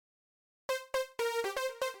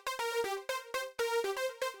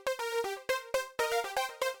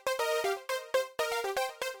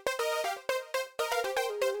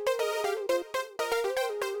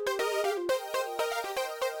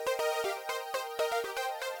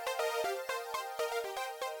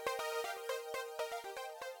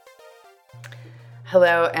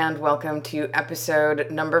Hello and welcome to episode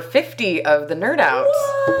number 50 of The Nerd Out.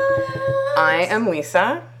 What? I am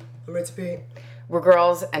Lisa. I'm Rich. We're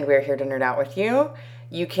girls and we're here to nerd out with you.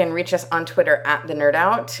 You can reach us on Twitter at The Nerd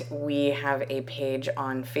Out. We have a page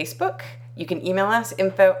on Facebook. You can email us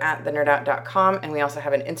info@thenerdout.com, and we also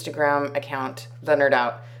have an Instagram account, The Nerd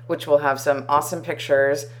Out, which will have some awesome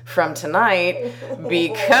pictures from tonight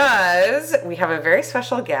because we have a very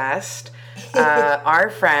special guest. Our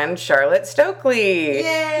friend Charlotte Stokely.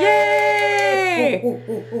 Yay!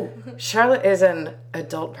 Yay! Charlotte is an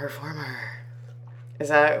adult performer.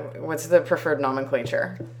 What's the preferred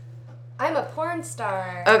nomenclature? I'm a porn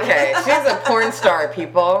star. Okay, she's a porn star,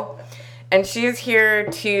 people. And she is here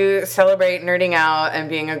to celebrate nerding out and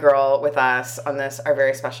being a girl with us on this, our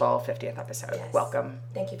very special 50th episode. Yes. Welcome.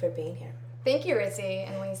 Thank you for being here. Thank you, Ritzy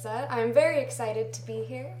and Lisa. I'm very excited to be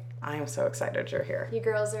here. I am so excited you're here. You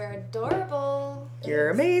girls are adorable.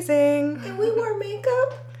 You're amazing. And we wore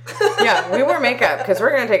makeup. Yeah, we wore makeup because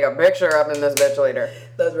we're going to take a picture up in this bitch later.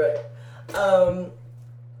 That's right.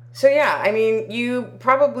 So yeah, I mean, you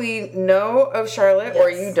probably know of Charlotte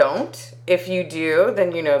or you don't. If you do,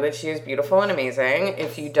 then you know that she is beautiful and amazing.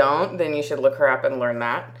 If you don't, then you should look her up and learn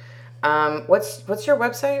that. What's your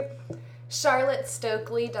website?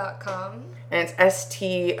 CharlotteStokely.com. And it's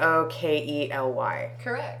Stokely.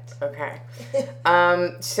 Correct. Okay.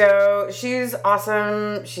 So she's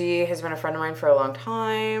awesome. She has been a friend of mine for a long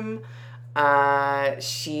time.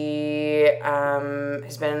 She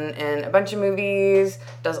has been in a bunch of movies,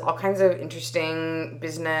 does all kinds of interesting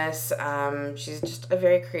business. She's just a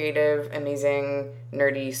very creative, amazing,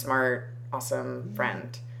 nerdy, smart, awesome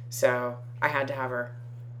friend. So I had to have her.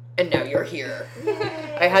 And now you're here.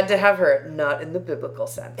 I had to have her, not in the biblical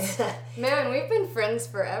sense. Man, we've been friends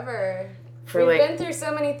forever. We've been through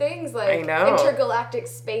so many things, like I know. intergalactic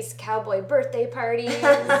space cowboy birthday parties.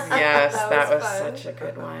 Yes, that was fun. such a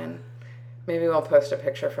good one. Maybe we'll post a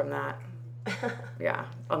picture from that. Yeah,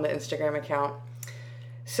 on the Instagram account.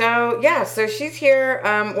 So, yeah, so she's here.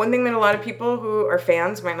 One thing that a lot of people who are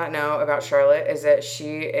fans might not know about Charlotte is that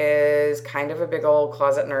she is kind of a big old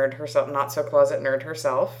closet nerd herself, not so closet nerd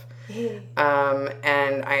herself.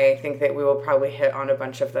 And I think that we will probably hit on a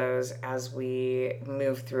bunch of those as we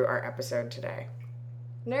move through our episode today.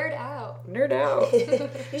 Nerd out. Nerd out.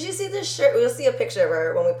 You should see this shirt. We'll see a picture of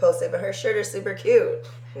her when we post it, but her shirt is super cute.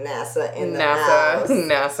 NASA in the house.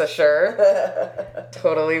 NASA shirt.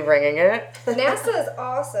 Totally bringing it. NASA is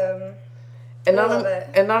awesome. And I not, love it.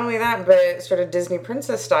 and not only that, but sort of Disney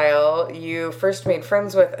princess style, you first made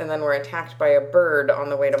friends with and then were attacked by a bird on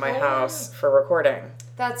the way to my house for recording.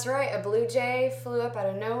 That's right. A blue jay flew up out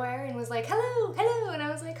of nowhere and was like, hello, hello. And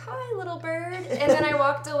I was like, hi, little bird. And then I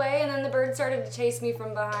walked away, and then the bird started to chase me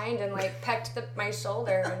from behind and, like, pecked my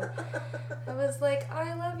shoulder. And I was like,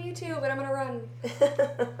 I love you too, but I'm going to run.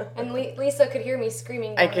 And Lisa could hear me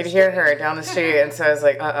screaming. I could hear her down the street, and so I was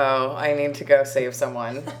like, uh-oh, I need to go save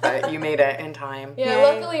someone. But you made it in time. Yeah, Yay.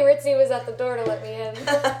 luckily Ritzy was at the door to let me in.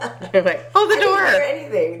 You're like, hold the door. I didn't hear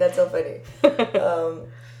anything. That's so funny.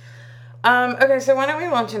 Okay, so why don't we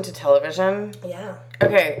launch into television? Yeah.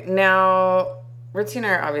 Okay, now, Ritzy and I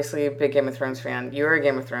are obviously a big Game of Thrones fan. You're a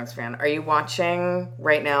Game of Thrones fan. Are you watching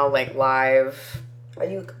right now, like, live? Are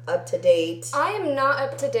you up to date? I am not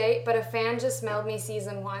up to date, but a fan just mailed me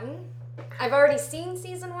season 1. I've already seen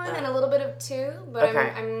season 1 and a little bit of 2, but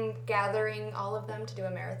Okay. I'm gathering all of them to do a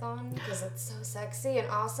marathon because it's so sexy and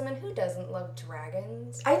awesome, and who doesn't love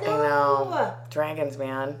dragons? I know. Dragons,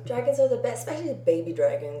 man. Dragons are the best, especially baby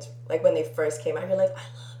dragons. Like when they first came out, you're like, I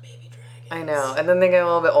love baby dragons. I know. And then they get a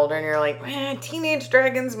little bit older and you're like, man, teenage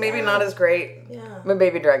dragons, maybe not as great. Yeah. But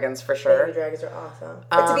baby dragons, for sure. Baby dragons are awesome.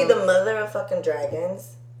 But to be the mother of fucking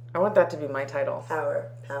dragons. I want that to be my title. Power.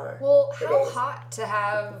 Well, For how days. hot to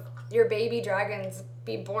have your baby dragons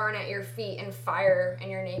be born at your feet in fire and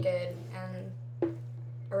you're naked and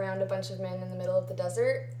around a bunch of men in the middle of the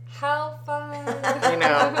desert. How fun. You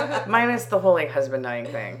know, minus the whole, like, husband dying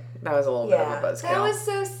thing. That was a little bit of a buzzkill. That was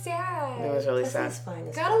so sad. It was really sad. He's fine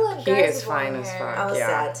as Gotta fuck. love He guys is with fine long as hair. fuck. I was Yeah.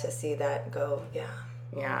 sad to see that go. Yeah.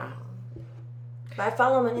 Yeah. But I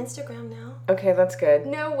follow him on Instagram now. Okay, that's good.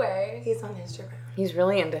 No way. He's on Instagram. He's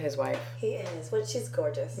really into his wife. He is. Well, she's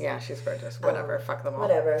gorgeous. Yeah, she's gorgeous. Whatever. Fuck them all.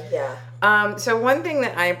 Whatever. Yeah. So one thing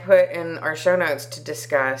that I put in our show notes to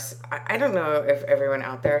discuss, I don't know if everyone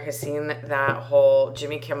out there has seen that whole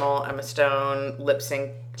Jimmy Kimmel, Emma Stone lip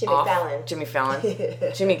sync. Jimmy Fallon.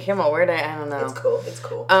 Jimmy Kimmel, I don't know. It's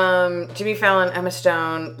cool. Jimmy Fallon, Emma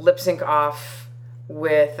Stone lip sync off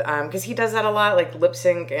with, because he does that a lot, like lip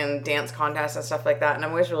sync and dance contests and stuff like that. And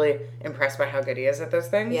I'm always really impressed by how good he is at those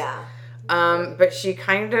things. Yeah. But she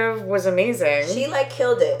kind of was amazing. She like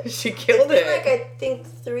killed it. She killed it's it. been, like, I think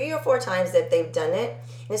 3 or 4 times that they've done it.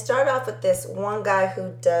 And it started off with this one guy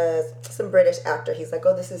who does, some British actor. He's like,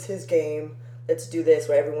 oh, this is his game. Let's do this,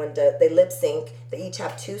 where everyone does, they lip sync. They each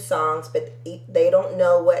have 2 songs, but they don't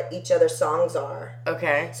know what each other's songs are.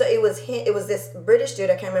 Okay. So it was him, it was this British dude,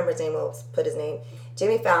 I can't remember his name, we'll put his name,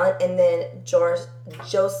 Jimmy Fallon, and then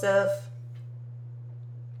Joseph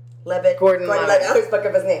Levitt. Gordon Levitt. I always fuck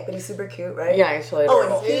up his name, but he's super cute, right? Yeah, he's really Oh,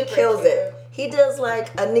 adorable. and he Super kills cute. it. He does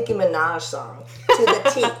like a Nicki Minaj song to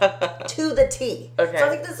the T. To the T. Okay. So I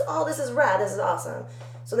think this is rad, this is awesome.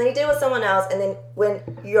 So then he did it with someone else, and then when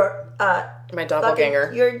your My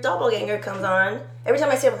doppelganger. your doppelganger comes on, every time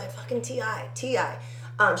I see her, I'm like, fucking T.I.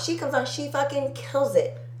 She comes on, she fucking kills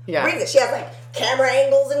it. Yeah. Brings it. She has like camera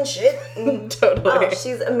angles and shit. Totally. Oh,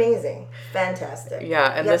 she's amazing. Fantastic. Yeah,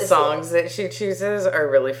 and You the have to see songs it. that she chooses are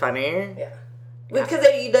really funny. Yeah. Because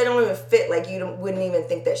they don't even fit, like wouldn't even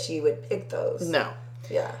think that she would pick those. No.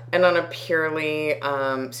 Yeah. And on a purely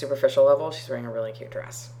superficial level, she's wearing a really cute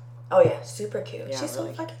dress. Oh yeah, super cute. Yeah, she's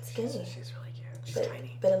really so fucking skinny. She's really cute. She's but,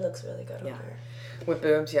 tiny. But it looks really good Yeah. on her. With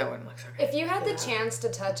boobs, yeah, it wouldn't look so good. If you had the chance to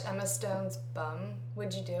touch Emma Stone's bum,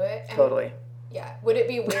 would you do it? And, Totally. Yeah. Would it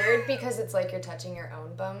be weird because it's like you're touching your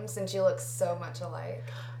own bum since you look so much alike?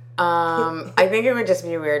 I think it would just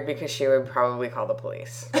be weird because she would probably call the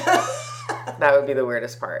police. That would be the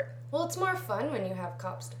weirdest part. Well, it's more fun when you have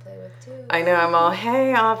cops to play with too. I know, I'm all,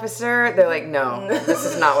 hey, officer. They're like, no, this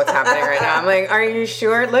is not what's happening right now. I'm like, are you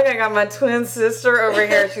sure? Look, I got my twin sister over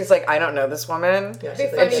here. She's like, I don't know this woman. Yeah, Be she's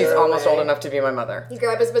funny. And she's "No almost way." old enough to be my mother. You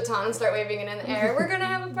grab his baton and start waving it in the air. We're gonna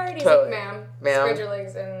have a party. He's Totally. like, ma'am. Ma'am. Spread your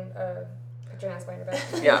legs and put your hands behind your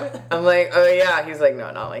back. Yeah. I'm like, oh, yeah. He's like,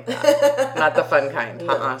 no, not like that. Not the fun kind.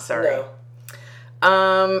 Sorry.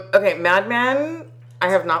 No. Okay, Mad Men, I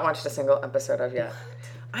have not watched a single episode of yet.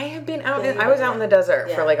 I have been out, I was out in the desert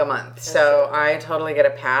for Yeah. like a month, so I totally get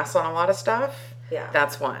a pass on a lot of stuff. Yeah.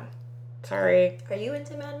 That's one. Sorry. Are you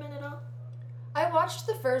into Mad Men at all? I watched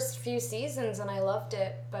the first few seasons and I loved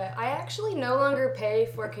it, but I actually no longer pay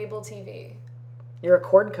for cable TV. You're a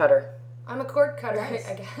cord cutter. I'm a cord cutter, Nice.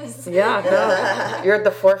 I guess. Yeah, no. You're at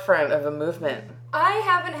the forefront of a movement. I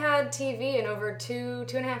haven't had TV in over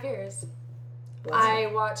 2.5 years. I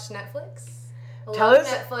watch Netflix. I Tell love us-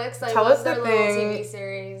 Netflix. I tell love us their the little thing- TV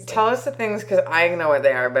series. Tell us the things, because I know what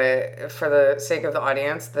they are, but for the sake of the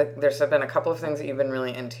audience, there's been a couple of things that you've been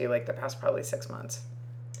really into, like the past probably 6 months.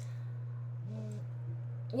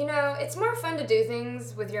 You know, it's more fun to do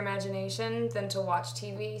things with your imagination than to watch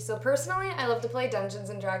TV. So personally, I love to play Dungeons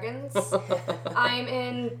and Dragons. I'm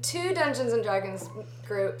in 2 Dungeons and Dragons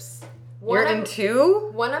groups. You're in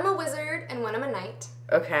 2? One I'm a wizard and one I'm a knight.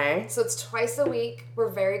 Okay. So it's twice a week. We're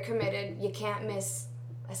very committed. You can't miss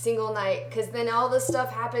a single night because then all this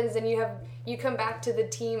stuff happens and you come back to the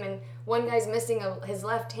team and one guy's missing his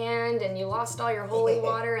left hand and you lost all your holy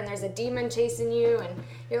water and there's a demon chasing you and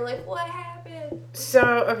you're like, what happened? So,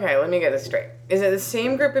 okay, let me get this straight. Is it the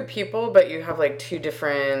same group of people, but you have like 2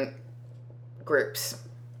 different groups?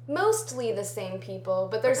 Mostly the same people,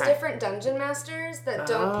 but there's Okay. different dungeon masters that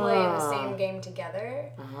don't play in the same game together.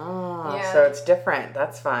 Oh, Yeah. so it's different.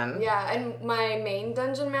 That's fun. Yeah, and my main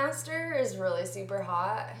dungeon master is really super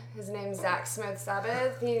hot. His name's Zach Smith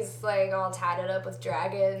Sabbath. He's like all tatted up with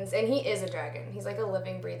dragons, and he is a dragon. He's like a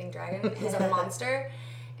living, breathing dragon. He's a monster,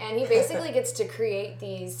 and he basically gets to create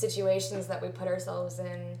these situations that we put ourselves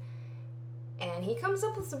in, and he comes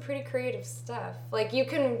up with some pretty creative stuff. Like you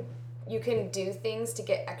can do things to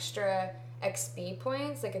get extra XP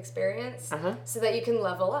points, like experience, so that you can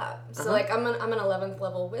level up. So like I'm an 11th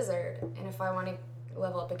level wizard, and if I want to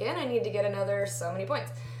level up again, I need to get another so many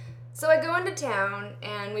points. So I go into town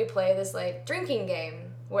and we play this like drinking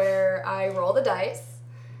game where I roll the dice,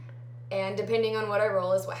 and depending on what I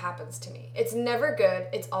roll is what happens to me. It's never good.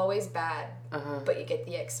 It's always bad, but you get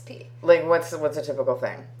the XP. Like, what's a typical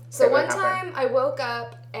thing? So that would one happen? time I woke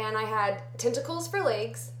up and I had tentacles for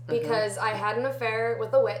legs because I had an affair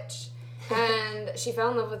with a witch and she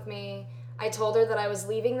fell in love with me. I told her that I was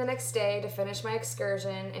leaving the next day to finish my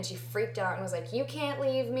excursion and she freaked out and was like, you can't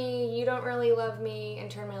leave me, you don't really love me,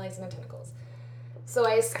 and turned my legs into tentacles. So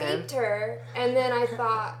I escaped her and then I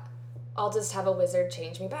thought, I'll just have a wizard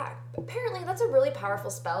change me back. Apparently that's a really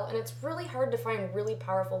powerful spell and it's really hard to find really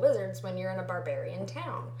powerful wizards when you're in a barbarian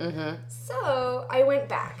town. So I went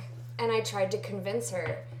back and I tried to convince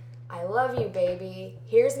her, I love you, baby.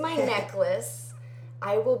 Here's my necklace.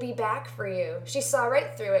 I will be back for you. She saw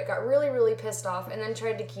right through it, got really, really pissed off, and then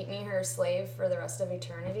tried to keep me her slave for the rest of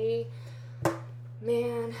eternity.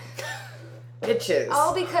 Man. Bitches.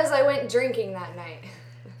 All because I went drinking that night.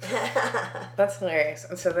 That's hilarious.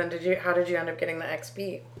 And so then how did you end up getting the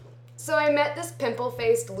XP? So I met this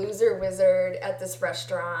pimple-faced loser wizard at this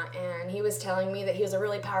restaurant, and he was telling me that he was a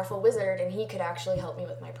really powerful wizard and he could actually help me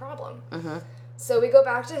with my problem. Mm-hmm. So we go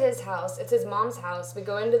back to his house. It's his mom's house. We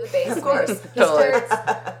go into the basement. Of course.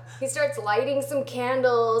 He starts lighting some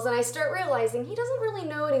candles, and I start realizing he doesn't really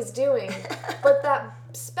know what he's doing. But that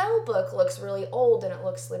spell book looks really old and it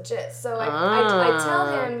looks legit. So I tell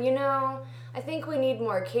him, I think we need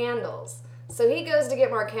more candles. So he goes to get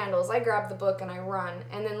more candles. I grab the book and I run.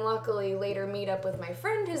 And then luckily later meet up with my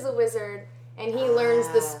friend who's a wizard, and he learns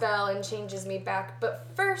the spell and changes me back. But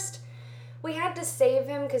first, we had to save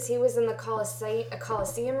him because he was in the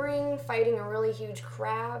Colosseum ring fighting a really huge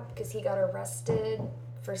crab because he got arrested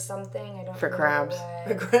for something. I don't For remember crabs.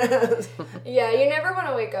 what. For crabs. Yeah, you never want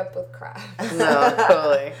to wake up with crabs. No,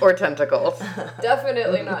 totally. Or tentacles.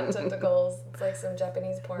 Definitely not tentacles. It's like some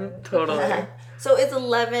Japanese porn. Totally. So is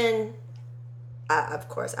 11... of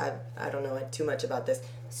course, I don't know too much about this.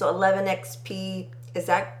 So 11 XP, is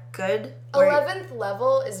that good? 11th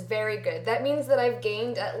level is very good. That means that I've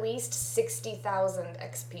gained at least 60,000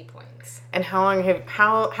 XP points. And how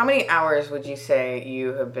many hours would you say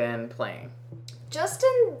you have been playing? Just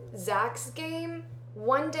in Zach's game,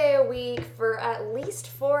 1 day a week for at least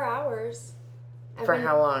 4 hours.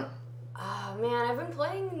 How long? Oh man, I've been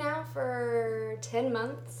playing now for 10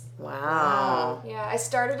 months. Wow. Yeah, I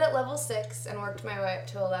started at level 6 and worked my way up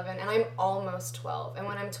to 11, and I'm almost 12. And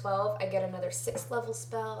when I'm 12, I get another 6th level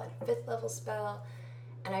spell and a 5th level spell,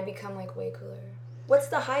 and I become like way cooler. What's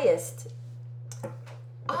the highest?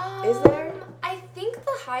 Is there? I think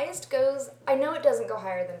the highest goes, I know it doesn't go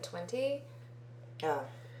higher than 20. Oh.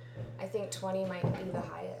 I think 20 might be the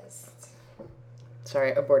highest.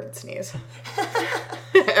 Sorry, aborted sneeze.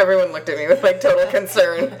 Everyone looked at me with like total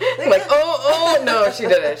concern. Like, oh, no, she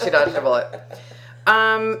did it. She dodged a bullet.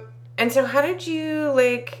 And so how did you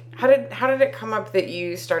how did it come up that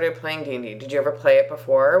you started playing D&D? Did you ever play it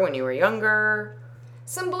before when you were younger?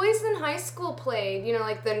 Some boys in high school played,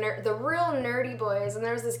 like the real nerdy boys, and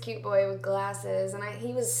there was this cute boy with glasses, and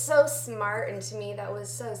he was so smart, and to me that was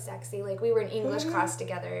so sexy. Like, we were in English class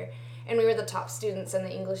together, and we were the top students, and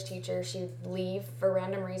the English teacher, she'd leave for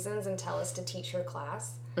random reasons and tell us to teach her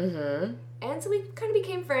class. Mm-hmm. And so we kind of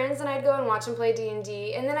became friends, and I'd go and watch him play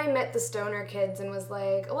D&D, and then I met the stoner kids and was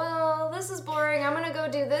like, well, this is boring, I'm gonna go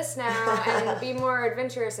do this now and be more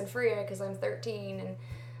adventurous and freer because I'm 13, and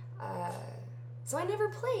so I never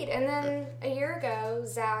played. And then a year ago,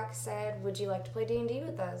 Zach said, would you like to play D&D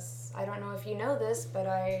with us? I don't know if you know this, but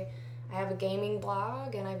I have a gaming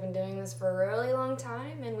blog, and I've been doing this for a really long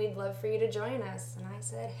time, and we'd love for you to join us. And I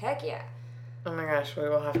said, heck yeah. Oh my gosh, we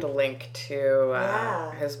will have to link to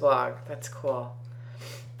his blog. That's cool.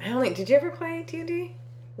 Did you ever play D&D?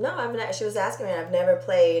 No, I've not. She was asking me, and I've never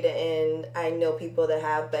played, and I know people that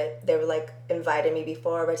have, but they were like invited me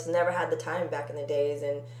before, but I just never had the time back in the days.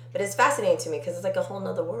 But it's fascinating to me because it's like a whole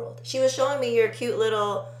nother world. She was showing me your cute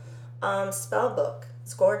little spell book.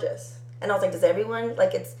 It's gorgeous, and I was like, does everyone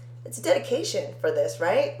it's dedication for this,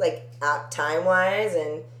 right? Like time wise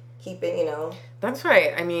and keeping, That's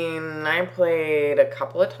right. I mean, I played a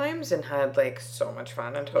couple of times and had so much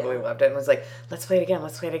fun and totally loved it, and was like, let's play it again,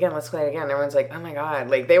 let's play it again, let's play it again. Everyone's like, oh my god.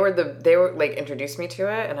 They were introduced me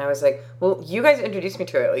to it, and I was like, well, you guys introduced me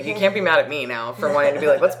to it. You can't be mad at me now for wanting to be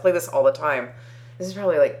like, let's play this all the time. This is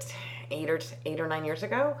probably 8 or 9 years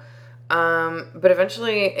ago. But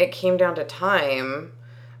eventually it came down to time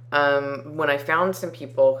when I found some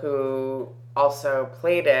people who also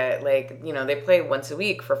played it. They play once a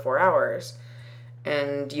week for 4 hours.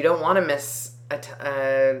 And you don't want to miss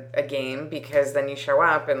a game because then you show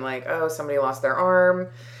up and somebody lost their arm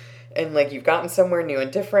and you've gotten somewhere new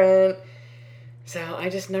and different. So I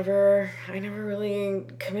never really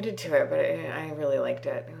committed to it, but I really liked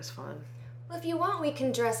it. It was fun. Well, if you want, we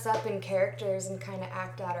can dress up in characters and kind of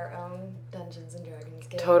act out our own Dungeons and Dragons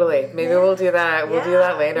game. Totally. Maybe we'll do that. We'll do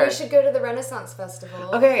that later. We should go to the Renaissance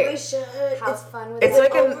Festival. Okay. We should. Have fun with it.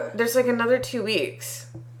 It's there's another 2 weeks.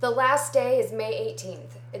 The last day is May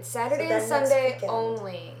 18th. It's Saturday and Sunday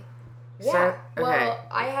only. Yeah. Okay. Well,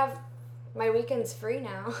 I have my weekends free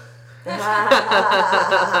now.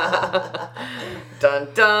 Dun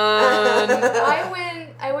dun.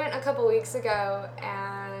 I went a couple weeks ago,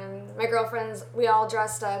 and my girlfriends, we all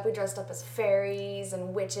dressed up. We dressed up as fairies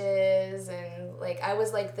and witches, and I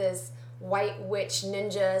was this white witch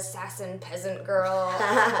ninja assassin peasant girl,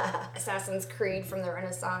 Assassin's Creed from the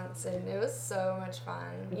Renaissance, and it was so much fun.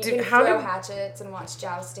 You can throw hatchets and watch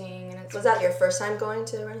jousting, and was that your first time going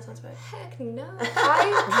to the Renaissance Fair? Heck no.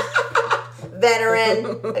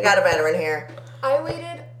 Veteran. I got a veteran here. I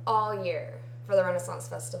waited all year for the Renaissance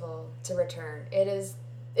Festival to return.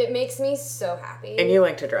 It makes me so happy. And you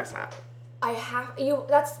like to dress up.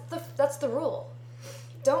 That's the rule.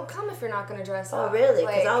 Don't come if you're not going to dress up. Oh, really?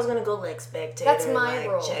 Because Like, I was going to go, like, spectator. That's my like,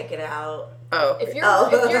 rule. Check it out. Oh. If you're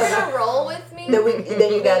gonna roll with me,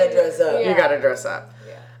 Then you got to dress up. You gotta dress up.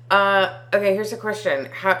 Yeah. Okay, here's a question.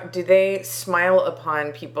 How do they smile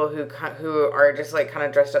upon people who are just like kind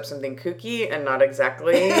of dressed up something kooky and not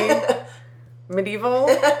exactly medieval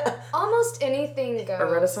Almost anything goes.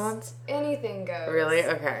 or Renaissance? Anything goes. Really?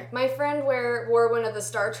 Okay. My friend wore one of the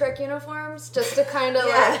Star Trek uniforms just to kind of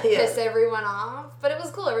piss everyone off. But it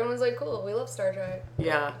was cool. Everyone was like, cool, we love Star Trek.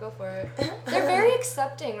 Yeah. Go for it. They're very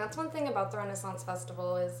accepting. That's one thing about the Renaissance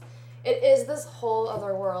Festival is it is this whole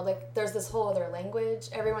other world. Like, there's this whole other language.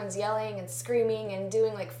 Everyone's yelling and screaming and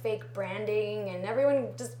doing, like, fake branding. And everyone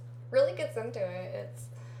just really gets into it.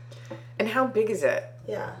 And how big is it?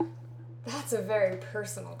 Yeah. That's a very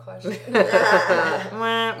personal question.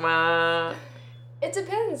 Wah, wah. It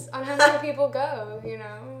depends on how many people go, you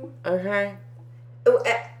know? Okay. Oh,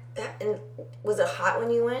 and was it hot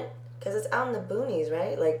when you went? Because it's out in the boonies,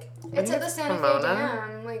 right? Like, It's at the Santa Fe Pomona.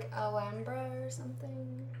 Dam, like Alhambra or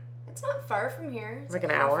something. It's not far from here. It's Like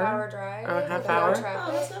an a hour? half-hour drive. Oh, like half an hour? traffic.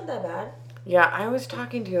 oh, that's not that bad. Yeah, I was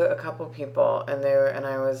talking to a couple people and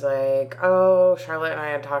I was like, oh, Charlotte and I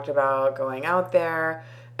had talked about going out there.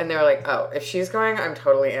 And they were like, oh, if she's going, I'm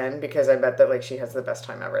totally in because I bet that like she has the best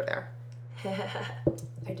time ever there.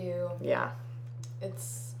 I do. Yeah.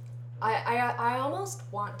 It's I almost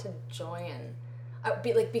want to join.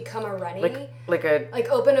 Become a runny. Like a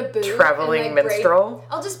Open a booth. traveling and, like, minstrel?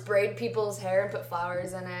 I'll just braid people's hair and put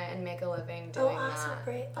flowers in it and make a living doing awesome. that.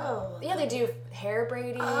 Great. Oh. Yeah, they do hair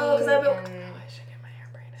braiding. Oh, 'cause I've been- and I should get my hair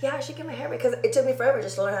braided. Yeah, I should get my hair because it took me forever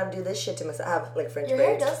just to learn how to do this shit to myself. I have, like, French your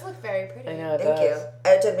hair braids. does look very pretty. I know it Thank does.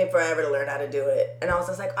 you. It took me forever to learn how to do it. And I was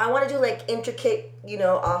just like, I want to do, like, intricate,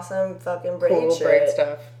 awesome fucking braid Cool shit. braid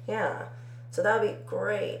stuff. Yeah. So that would be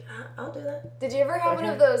great. I'll do that. Did you ever have one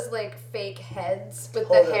of those like fake heads with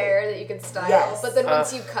Totally. the hair that you could style? Yes. But then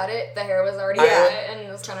once you cut it, the hair was already Yeah. cut and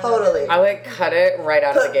it was kind of Totally. I like cut it right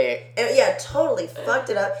out of the gate. And, yeah, totally fucked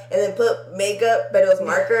it up. And then put makeup, but it was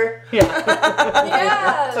marker. Yeah.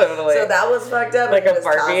 Yeah. Totally. So that was fucked up. like and a just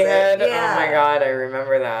toss Barbie it. head? Yeah. Oh my god, I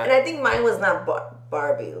remember that. And I think mine was not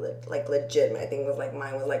Barbie, like legitimate. I think it was like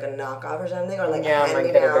mine was like a knockoff or something, or like Yeah, a mine hand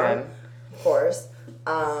me could have down. been. Of course.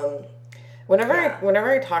 Whenever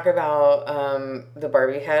I talk about the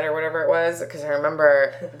Barbie head or whatever it was, because I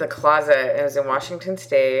remember the closet, it was in Washington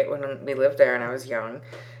State when we lived there and I was young.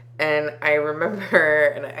 And I remember,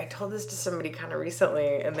 and I told this to somebody kind of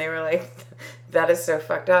recently, and they were like, that is so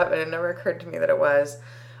fucked up. And it never occurred to me that it was.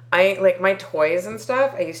 Like my toys and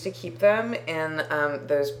stuff, I used to keep them in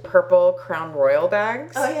those purple Crown Royal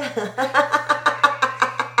bags. Oh yeah.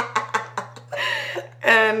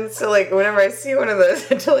 And so, like, whenever I see one of those,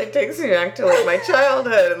 it totally takes me back to, like, my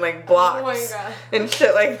childhood and, like, blocks Oh my God. and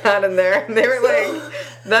shit like that in there. And they were like,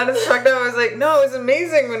 that is fucked up. I was like, no, it was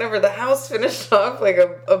amazing whenever the house finished off, like,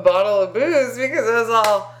 a bottle of booze because it was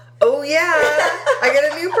all, oh, yeah, I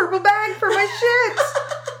got a new purple bag for my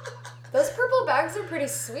shit. Those purple bags are pretty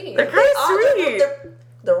sweet. They're kind of sweet.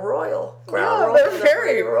 They're royal. Yeah, Royal. they're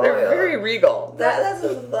very regal. That's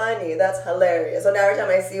funny. That's hilarious. So now every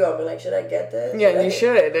time I see you, I'll be like, should I get this? Yeah, and you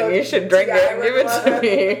should. And you should drink it and give it to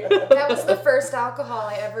me. That was the first alcohol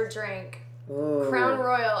I ever drank. Ooh. Crown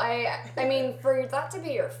Royal. I mean, for that to be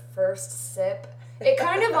your first sip, it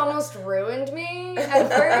kind of almost ruined me at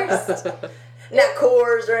first. Not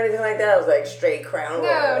Coors or anything like that. I was like straight Crown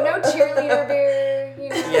Royal. No cheerleader beer,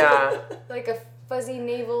 Yeah. Like a fuzzy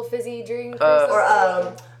navel fizzy drink Or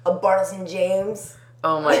a Bartles and James.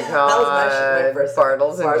 Oh my That was god. my first.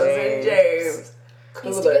 Bartles and Bartles James. and James. I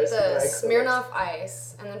used to get Coolers. the Like Smirnoff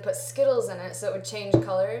Ice and then put Skittles in it so it would change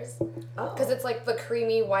colors. Because it's like the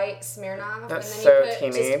creamy white Smirnoff. That's and so then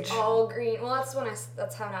you put teenage. just all green. Well, that's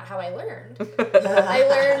how I learned. I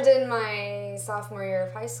learned in my sophomore year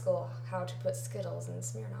of high school how to put Skittles in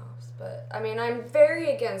Smirnoffs. But, I mean, I'm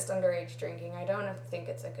very against underage drinking. I don't think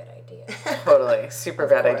it's a good idea. Totally. Super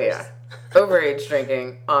bad course. idea. Overage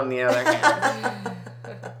drinking, on the other hand.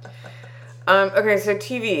 Okay, so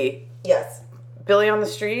TV. Yes. Billy on the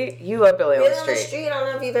Street? You love Billy on Billy the on the Street. Street. I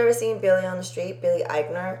don't know if you've ever seen Billy on the Street. Billy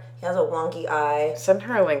Eichner. He has a wonky eye. Send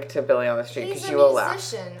her a link to Billy on the Street He's because a you will laugh.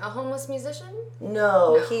 musician. A homeless musician?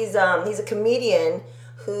 No, he's a comedian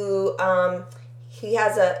who he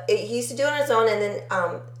used to do it on his own, and then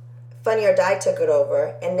Funny or Die took it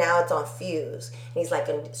over, and now it's on Fuse. And he's like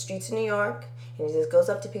on the streets of New York, and he just goes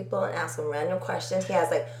up to people and asks them random questions. He has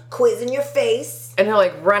like quiz in your face. And he'll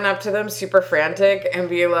like run up to them super frantic and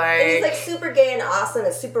be like... And he's like super gay and awesome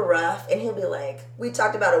and super rough. And he'll be like, we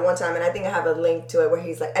talked about it one time, and I think I have a link to it where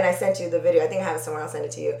he's like, and I sent you the video. I think I have it somewhere. I'll send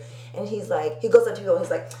it to you. And he's like, he goes up to people and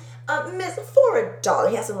he's like, Miss, for $1.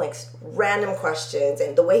 He has some like random questions,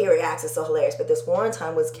 and the way he reacts is so hilarious. But this one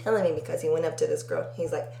time was killing me because he went up to this girl.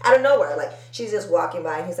 He's like, out of nowhere, like she's just walking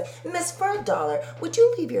by, and he's like, Miss, for $1, would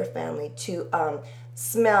you leave your family to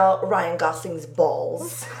smell Ryan Gosling's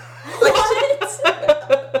balls? Like,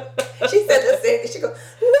 she said the same thing. She goes,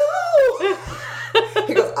 no.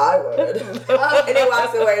 He goes, I would. And he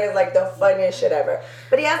walks away, and it's like the funniest shit ever.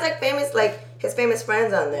 But he has like his famous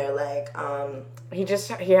friends on there, like he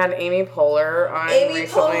had Amy Poehler on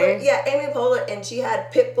recently. Amy Poehler, and she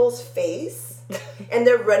had Pitbull's face, and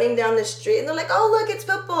they're running down the street, and they're like, "Oh, look, it's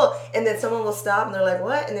Pitbull!" And then someone will stop, and they're like,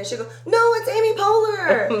 "What?" And then she'll go, "No, it's Amy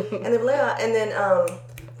Poehler!" And they're like, oh. And then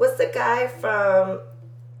what's the guy from?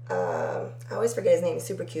 I always forget his name. He's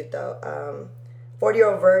super cute though.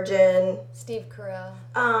 40-Year-Old Virgin. Steve Carell.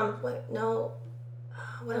 What? No.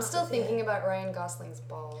 I'm still thinking about Ryan Gosling's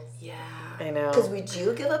balls. Yeah. I know. Because would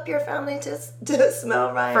you give up your family to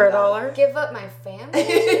smell Ryan for $1? Give up my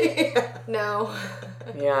family? No.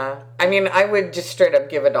 Yeah. I mean, I would just straight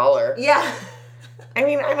up give $1. Yeah. I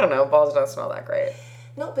mean, I don't know. Balls don't smell that great.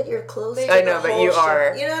 No, but you're close to I know, but you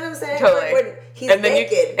are. You know what I'm saying? Totally. When he's and then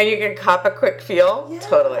naked. you can cop a quick feel. Yeah.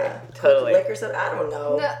 Totally. Lick or something. I don't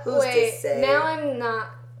know. Who's to say? Now I'm not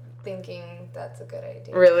thinking that's a good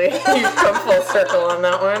idea. Really? You've come full circle on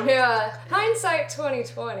that one? Yeah. Hindsight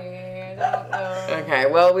 2020. I don't know. Okay,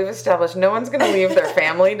 well, we've established no one's going to leave their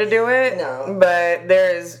family to do it. No. But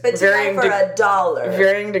there's varying for $1.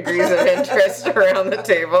 Varying degrees of interest around the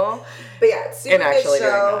table. But yeah, it's super good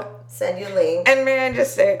show. Send you a link. And may I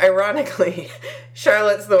just say, ironically,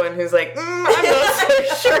 Charlotte's the one who's like, I'm not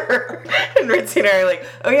so sure. And Ritzy and I are like,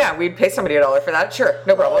 oh yeah, we'd pay somebody $1 for that. Sure,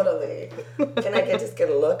 no problem. Totally. Can I just get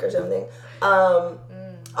a look or something? Oh,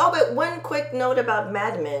 but one quick note about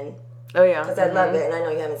Mad Men. Oh yeah. Because I love it, and I know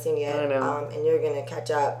you haven't seen it yet. I know. And you're going to catch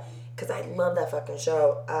up. Because I love that fucking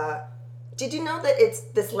show. Did you know that it's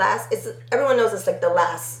everyone knows it's like the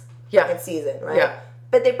last fucking season, right? Yeah.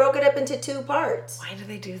 But they broke it up into 2 parts. Why do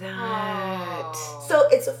they do that? Oh. So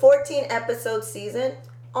it's a 14-episode season.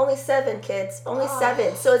 Only 7, kids. Only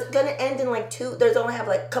 7. So it's going to end in like 2. There's only have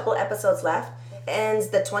like a couple episodes left. Ends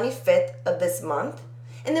the 25th of this month.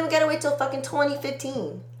 And then we got to wait till fucking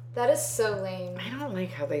 2015. That is so lame. I don't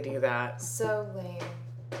like how they do that. So lame.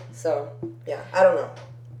 So, yeah. I don't know.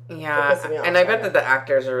 Yeah, and I bet that the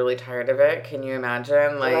actors are really tired of it. Can you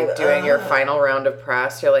imagine, like, doing your final round of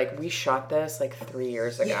press? You're like, we shot this, like, 3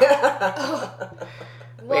 years ago. Yeah.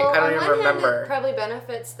 Well, I don't on even one remember. hand, it probably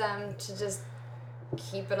benefits them to just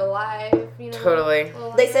keep it alive, you know? Totally.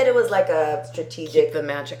 They said it was like a strategic... Keep the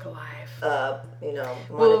magic alive.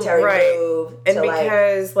 Monetary move. And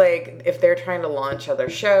because, like, if they're trying to launch other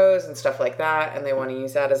shows and stuff like that, and they want to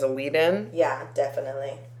use that as a lead-in. Yeah,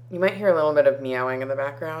 definitely. You might hear a little bit of meowing in the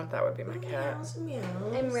background. That would be my cat. Meows.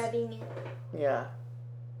 I'm rubbing it. Yeah.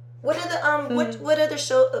 What are the what other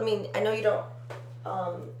show? I mean, I know you don't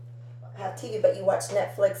have TV, but you watch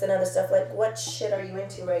Netflix and other stuff. Like, what shit are you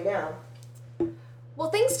into right now? Well,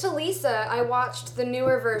 thanks to Lisa, I watched the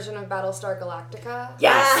newer version of Battlestar Galactica.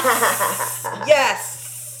 Yes.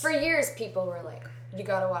 Yes. For years, people were like, you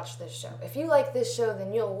gotta watch this show. If you like this show,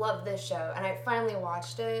 then you'll love this show. And I finally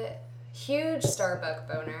watched it. Huge Starbucks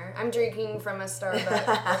boner. I'm drinking from a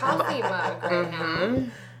Starbucks coffee mug right now.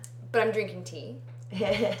 But I'm drinking tea.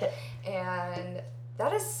 And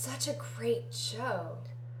that is such a great show.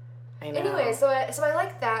 I know. Anyway, so I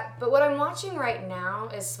like that. But what I'm watching right now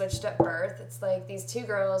is Switched at Birth. It's like these 2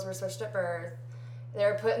 girls were switched at birth. They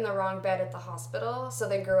were put in the wrong bed at the hospital, so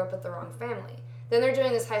they grew up with the wrong family. Then they're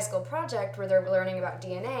doing this high school project where they're learning about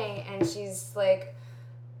DNA, and she's like,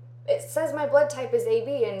 it says my blood type is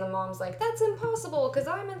AB, and the mom's like, that's impossible because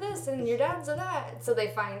I'm a this and your dad's a that. So they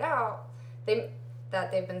find out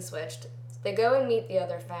that they've been switched. They go and meet the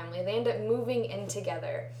other family. They end up moving in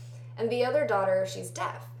together. And the other daughter, she's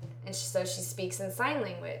deaf. And so she speaks in sign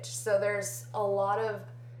language. So there's a lot of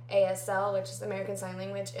ASL, which is American Sign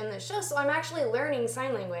Language, in the show. So I'm actually learning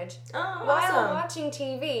sign language while watching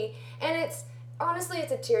TV. And honestly,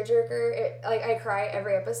 it's a tearjerker. I cry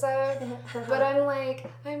every episode. But I'm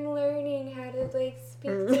learning how to, speak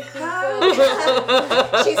to people.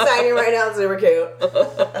 She's signing right now. Super cute.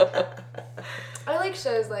 I like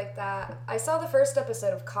shows like that. I saw the first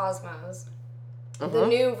episode of Cosmos. The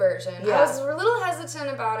new version. Yeah. I was a little hesitant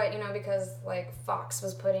about it, because like Fox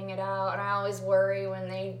was putting it out, and I always worry when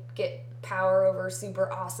they get power over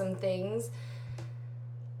super awesome things.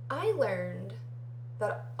 I learned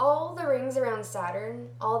that all the rings around Saturn,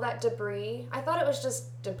 all that debris, I thought it was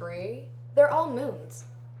just debris. They're all moons.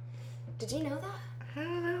 Did you know that? I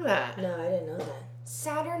don't know that. No, I didn't know that.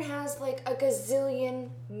 Saturn has like a gazillion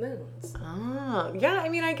moons. Oh, yeah, I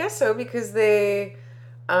mean, I guess so, because they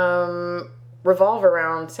revolve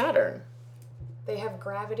around Saturn. They have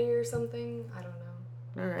gravity or something? I don't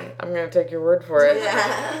know. All right, I'm going to take your word for it.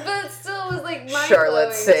 Yeah. But it still was like mind-blowing Charlotte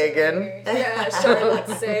to Sagan. me. Yeah, Charlotte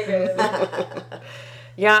Sagan.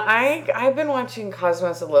 Yeah, I've been watching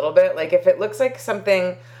Cosmos a little bit. Like, if it looks like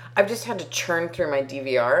something, I've just had to churn through my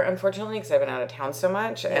DVR, unfortunately, because I've been out of town so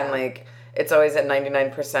much. Yeah. And, like, it's always at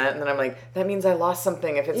 99%. And then I'm like, that means I lost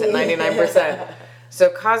something if it's at 99%. So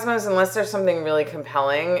Cosmos, unless there's something really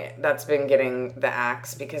compelling, that's been getting the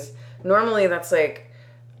axe. Because normally that's like,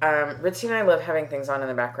 Ritzy and I love having things on in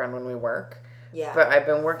the background when we work. Yeah. But I've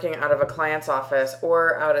been working out of a client's office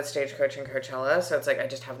or out at Stagecoach in Coachella, so it's like I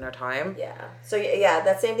just have no time. Yeah. So yeah,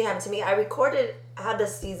 that same thing happened to me. I had the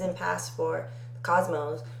season pass for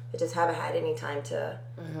Cosmos, but just haven't had any time to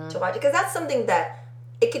watch it, because that's something that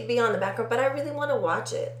it could be on the background, but I really want to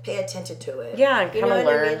watch it, pay attention to it. Yeah, and kind of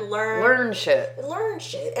learn, I mean? learn shit. Learn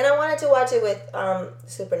shit. And I wanted to watch it with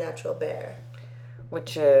Supernatural Bear,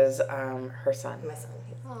 Which is her son. my son.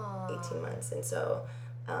 He's Aww. 18 months, and so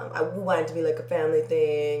we wanted it to be like a family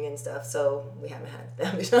thing and stuff. So we haven't had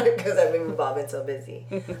family time because I've been so busy.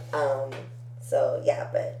 So yeah,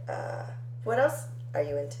 but what else are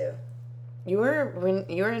you into? You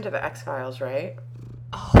were into the X-Files, right?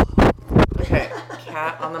 Oh. Okay,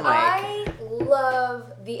 cat on the mic. I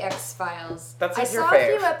love the X-Files. That's I like your saw a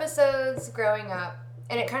few fave. episodes growing up,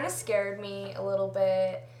 and it kind of scared me a little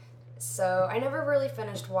bit, so I never really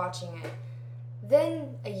finished watching it.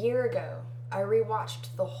 Then, a year ago, I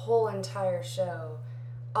rewatched the whole entire show,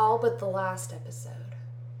 all but the last episode,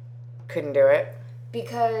 Couldn't do it.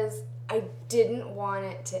 because I didn't want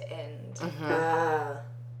it to end. Ah.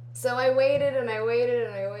 So I waited and I waited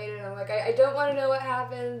and I waited. And I'm like, I don't want to know what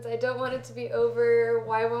happens. I don't want it to be over.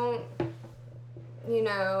 Why won't,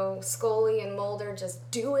 Scully and Mulder just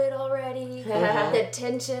do it already? The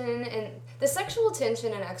tension and the sexual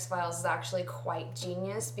tension in X-Files is actually quite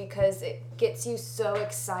genius, because it gets you so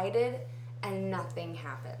excited and nothing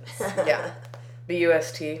happens. Yeah. The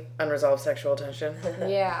UST, unresolved sexual tension.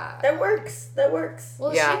 Yeah. That works.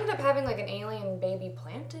 Well, Yeah. she ended up having like an alien baby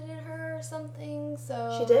planted in her or something,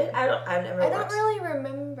 so... She did? I've never I watched. don't really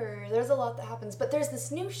remember. There's a lot that happens, but there's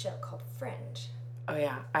this new show called Fringe. Oh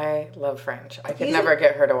yeah, I love French. I could You- never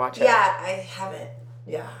get her to watch it. Yeah, I haven't.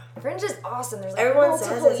 Yeah. Fringe is awesome. There's like Everyone says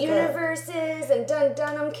multiple it's good. universes, and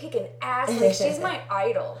Dunham kicking ass. Like, she's my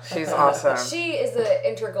idol. She's awesome. She is the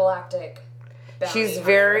intergalactic bounty She's hunter.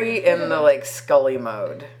 very in the like Scully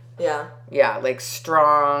mode. Yeah. Yeah, like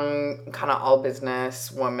strong, kind of all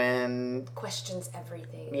business woman. questions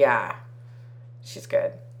everything. Yeah, she's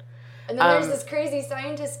good. And then there's this crazy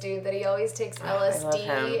scientist dude that he always takes I love LSD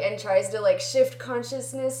him. and tries to like shift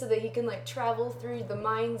consciousness so that he can like travel through the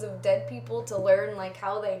minds of dead people to learn like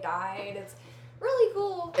how they died. It's really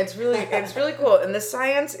cool. It's really cool, and the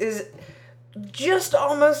science is just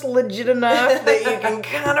almost legit enough that you can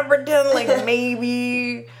kind of pretend like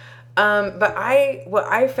maybe. But what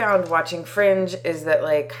I found watching Fringe is that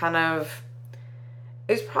like kind of,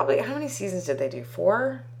 it was probably, how many seasons did they do?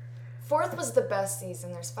 4? 4th was the best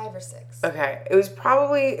season. There's 5 or 6. Okay, it was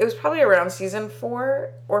probably around season 4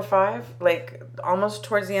 or 5, like almost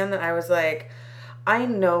towards the end, that I was like, I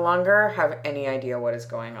no longer have any idea what is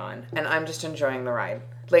going on, and I'm just enjoying the ride.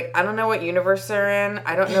 Like, I don't know what universe they're in.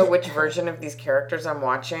 I don't know which version of these characters I'm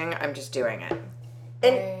watching. I'm just doing it.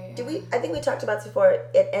 And I think we talked about this before,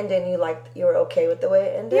 it ended and you were okay with the way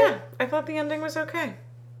it ended? Yeah, I thought the ending was okay.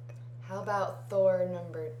 How about Thor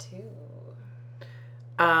number 2?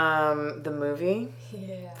 The movie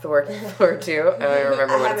Yeah. Thor 2. I don't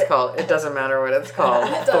remember what it's called. It doesn't matter what it's called.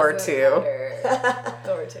 Thor 2.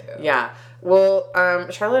 Thor 2. Yeah. Well,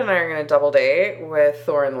 Charlotte and I are going to double date with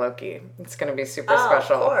Thor and Loki. It's going to be super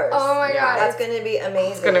special. Of course. Oh my Yeah. god. That's going to be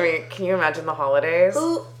amazing. It's going to be, can you imagine the holidays?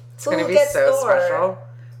 It's going to be gets so Thor? special.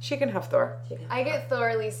 She can have Thor. I get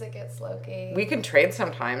Thor, Lisa gets Loki. We can trade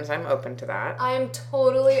sometimes. I'm open to that. I am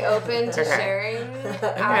totally open to Okay. sharing.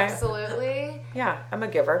 Absolutely. Yeah, I'm a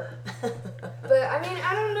giver. But I mean,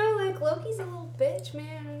 I don't know, like Loki's a little bitch,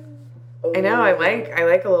 man. I know. I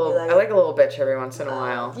like a little. You like I like a little bitch every once in a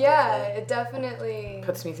while. Yeah, it definitely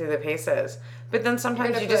Puts me through the paces. But then you're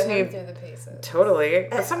sometimes gonna you just put him need through the paces. totally.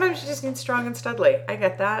 But sometimes you just need strong and studly. I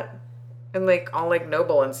get that. And like all like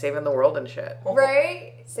noble and saving the world and shit.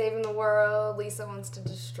 Right? Saving the world. Lisa wants to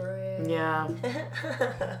destroy it. Yeah.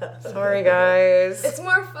 Sorry, guys. It's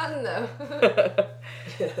more fun though.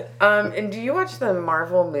 And do you watch the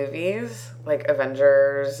Marvel movies? Like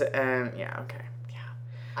Avengers and yeah, okay. Yeah.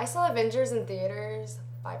 I saw Avengers in theaters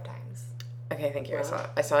 5 times. Okay, thank you.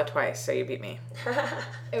 I saw it twice, so you beat me.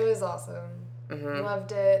 It was awesome.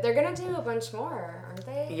 Loved it. They're gonna do a bunch more, aren't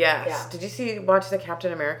they? Yes. Yeah. Did you watch the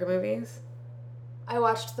Captain America movies? I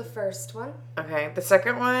watched the first one. Okay. The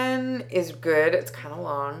second one is good. It's kind of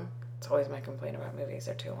long. It's always my complaint about movies.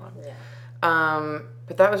 They're too long. Yeah.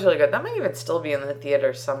 But that was really good. That might even still be in the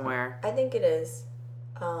theater somewhere. I think it is.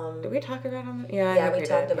 Did we talk about it on the... Yeah, I Yeah, think we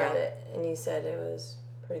talked did, about yeah. it, and you said it was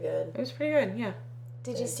pretty good. It was pretty good, yeah.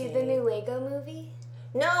 Did you see the new Lego movie?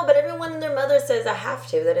 No, but everyone and their mother says I have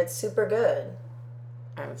to, that it's super good.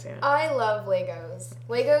 I haven't seen it. I love Legos.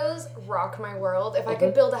 Legos rock my world. If I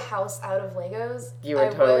could build a house out of Legos, You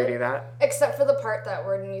would totally do that. Except for the part that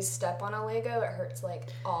when you step on a Lego, it hurts like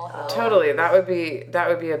all hell. Totally. That would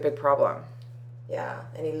be a big problem. Yeah,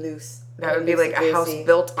 any loose. That would be like a house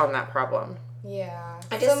built on that problem. Yeah.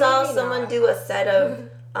 I just saw someone do a set of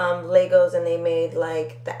Legos, and they made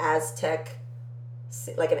like the Aztec,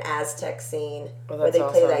 like an Aztec scene where they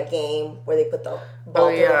play that game where they put the ball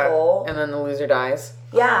through the hole, and then the loser dies.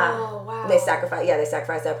 Yeah. Oh, wow. They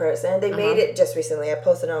sacrifice that person. They made it just recently. I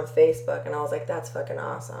posted it on Facebook, and I was like, "That's fucking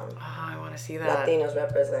awesome." Oh, I want to see that. Latinos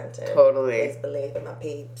represented. Totally. Please believe in my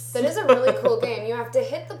peeps. That is a really cool game. You have to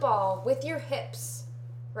hit the ball with your hips,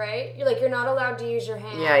 right? You're not allowed to use your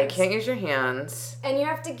hands. Yeah, you can't use your hands. And you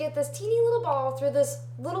have to get this teeny little ball through this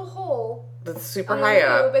little hole. That's super on the high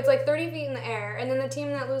up. hoop. It's like 30 feet in the air, and then the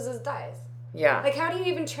team that loses dies. Yeah. Like, how do you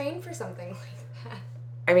even train for something like that?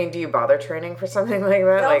 I mean, do you bother training for something like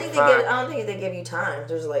that? I don't think they give you time.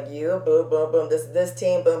 There's like you, boom, boom, boom. This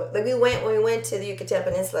team, boom. Like when we went to the Yucatan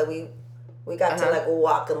Peninsula, we got to like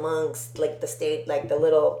walk amongst like the state, like the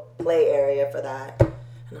little play area for that,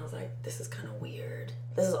 and I was like, this is kind of weird.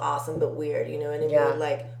 This is awesome, but weird, you know. And then you're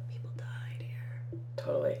like, people died here.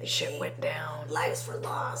 Totally. Shit went down. Lives were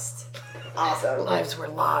lost. Awesome. Lives were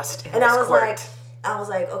lost. And I was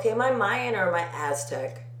like, okay, am I Mayan or am I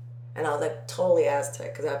Aztec? And I was like, totally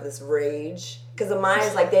Aztec, because I have this rage. Because the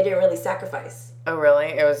Mayans, like, they didn't really sacrifice. Oh, really?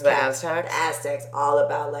 It was the Aztecs? The Aztecs, all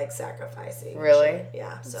about, like, sacrificing. Really?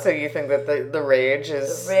 Yeah. So you think that the rage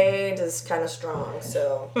is... The rage is kind of strong,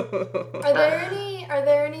 so... Are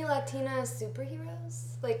there any Latina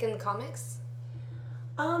superheroes, like, in comics?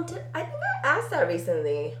 I think I asked that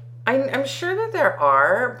recently. I'm sure that there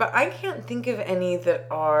are, but I can't think of any that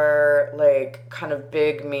are like kind of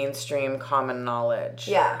big mainstream common knowledge.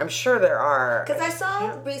 Yeah. I'm sure there are. Because I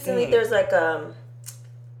saw recently there's like a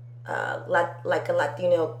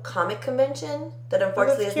Latino comic convention that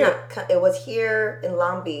unfortunately is not. It was here in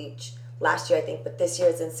Long Beach last year, I think, but this year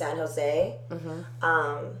it's in San Jose.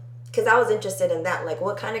 Because I was interested in that, like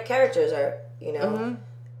what kind of characters are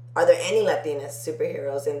are there any Latina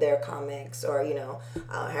superheroes in their comics or,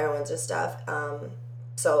 heroines or stuff?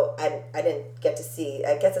 So I didn't get to see.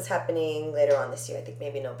 I guess it's happening later on this year. I think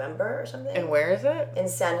maybe November or something. And where is it? In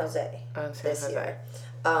San Jose. Oh, in San Jose. Year.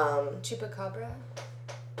 Chupacabra?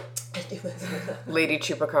 Lady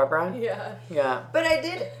Chupacabra? Yeah. Yeah. But I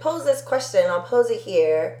did pose this question. I'll pose it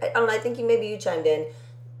here. I don't know. I think maybe you chimed in.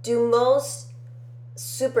 Do most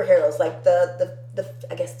superheroes, like the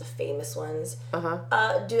I guess the famous ones,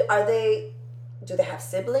 do they have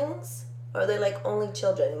siblings? Or are they like only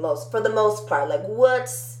children? For the most part, like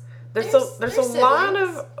there's a lot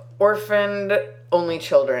of orphaned only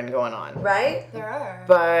children going on, right? There are,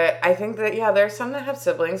 but I think that there's some that have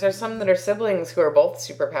siblings. There's some that are siblings who are both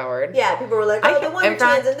superpowered. Yeah, people were like, the Wonder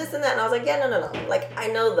Twins and this and that, and I was like, yeah, no. Like I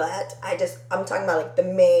know that. I'm talking about like the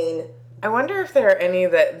main. I wonder if there are any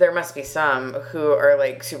there must be some who are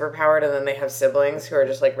like superpowered and then they have siblings who are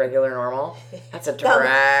just like regular normal. That's a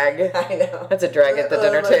drag. I know. That's a drag at the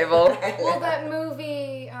dinner table. Well, that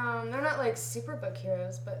movie, they're not like super book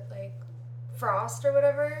heroes, but like Frost or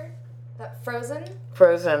whatever. That Frozen.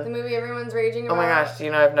 The movie everyone's raging about. Oh my gosh, do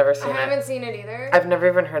you know I've never seen it? I haven't seen it either. I've never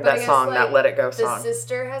even heard that song, like, that Let It Go song. The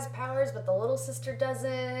sister has powers, but the little sister doesn't.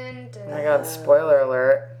 And oh my god, spoiler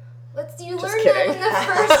alert. You learn that in the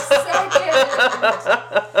first second.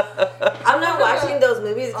 I'm not watching those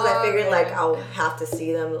movies because I figured like I'll have to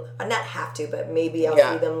see them. Not have to, but maybe I'll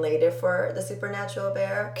see them later for the Supernatural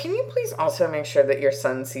Bear. Can you please also make sure that your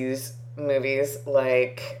son sees movies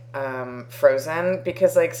like Frozen,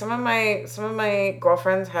 because like some of my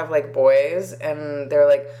girlfriends have like boys and they're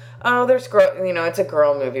like, oh, there's girl, it's a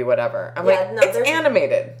girl movie, whatever. I'm like, no, it's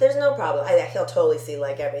animated. There's no problem. He'll totally see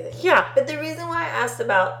like everything. Yeah. But the reason why I asked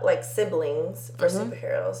about like siblings for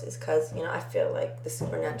superheroes is because I feel like the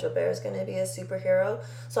supernatural bear is going to be a superhero.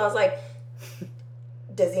 So I was like,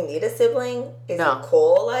 does he need a sibling? Is he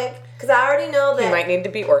cool? Like, because I already know that he might need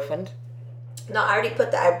to be orphaned. No, I already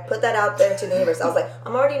put that out there to the universe. I was like,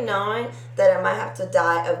 I'm already knowing that I might have to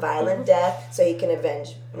die a violent death so he can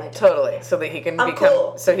avenge my death. Totally, so that he can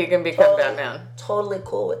become Batman. Totally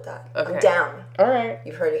cool with that. Okay. I'm down. All right.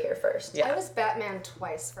 You've heard it here first. Yeah. I was Batman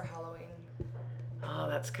twice for Halloween. Oh,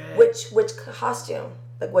 that's good. Which costume?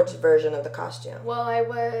 Like which version of the costume? Well, I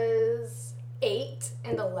was 8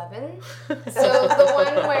 and 11. So the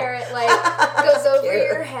one where it like goes over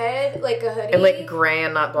your head like a hoodie. And like gray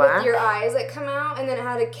and not black. With your eyes that come out, and then it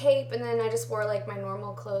had a cape, and then I just wore like my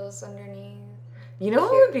normal clothes underneath. You know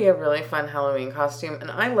what would be a really fun Halloween costume?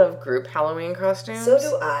 And I love group Halloween costumes. So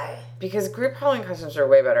do I. Because group Halloween costumes are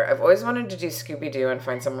way better. I've always wanted to do Scooby-Doo and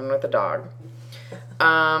find someone with a dog.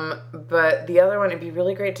 But the other one, it'd be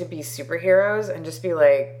really great to be superheroes and just be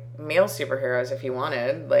like male superheroes if you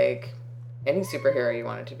wanted. Like any superhero you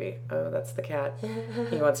want it to be. Oh, that's the cat.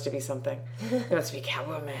 He wants to be something. He wants to be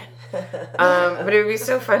Catwoman. But it would be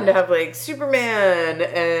so fun to have like Superman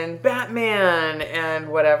and Batman and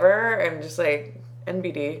whatever, and just like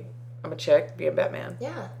NBD. I'm a chick, be a Batman.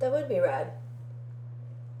 Yeah, that would be rad.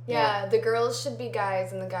 Yeah, the girls should be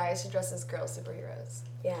guys, and the guys should dress as girl superheroes.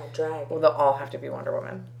 Yeah, drag. Well, they'll all have to be Wonder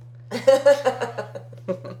Woman.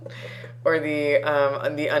 Or the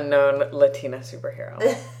unknown Latina superhero.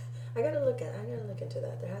 I gotta look into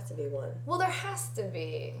that. There has to be one. Well, there has to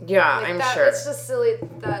be. Yeah, like I'm sure. It's just silly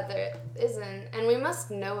that there isn't, and we must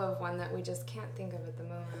know of one that we just can't think of at the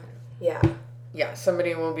moment. Yeah. Yeah,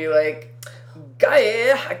 somebody will be like,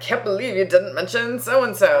 "Guy, I can't believe you didn't mention so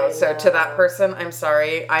and so." So to that person, I'm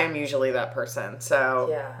sorry. I am usually that person.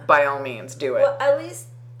 So by all means, do it. Well, at least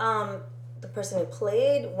the person who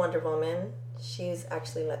played Wonder Woman, she's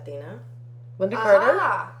actually Latina. Linda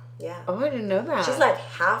Carter. Yeah. Oh, I didn't know that. She's like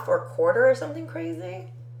half or quarter or something crazy.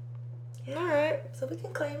 Yeah. All right. So we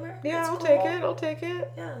can claim her. Yeah, I'll take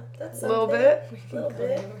it. Yeah, that's a little bit. A little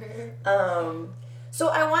bit. So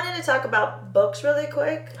I wanted to talk about books really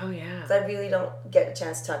quick. Oh yeah. Because I really don't get a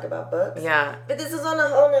chance to talk about books. Yeah. But this is on a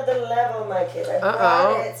whole nother level, my kid. I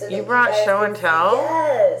brought it. So you brought show and tell?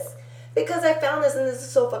 Yes. Because I found this, and this is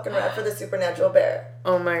so fucking rad for the supernatural bear.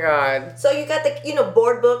 Oh my god. So you got the,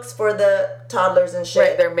 board books for the toddlers and shit.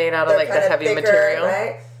 Right, they're made out of like the heavy thicker, material.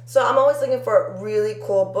 Right? So I'm always looking for really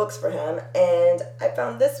cool books for him, and I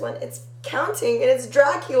found this one. It's counting, and it's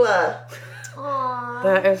Dracula. Aww.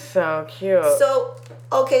 That is so cute. So,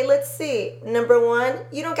 okay, let's see. Number 1,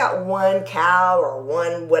 you don't got one cow or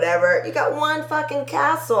one whatever. You got one fucking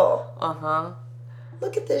castle. Uh-huh.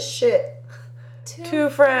 Look at this shit. Two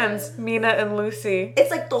friends, Mina and Lucy. It's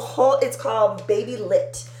like it's called Baby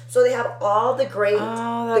Lit. So they have all the grades,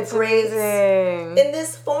 amazing. In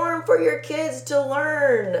this form for your kids to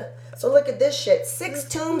learn. So look at this shit. 6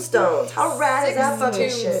 tombstones. How rad is that fucking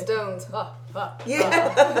shit? 6 tombstones.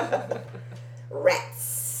 Yeah.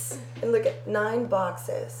 Rats. And look at 9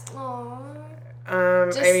 boxes. Aww.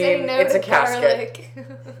 Just it's a casket.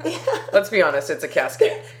 Let's be honest, it's a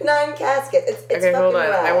casket. 9 caskets. It's okay, hold on.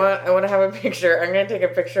 Rad. I want to have a picture. I'm going to take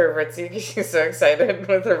a picture of Ritzy because she's so excited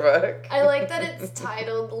with her book. I like that it's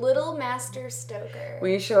titled Little Master Stoker. Will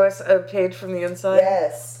you show us a page from the inside?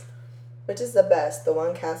 Yes. Which is the best? The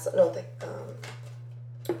one castle? No,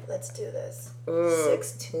 let's do this. Ooh,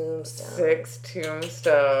 6 tombstones. 6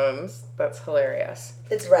 tombstones. That's hilarious.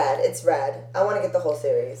 It's rad. I want to get the whole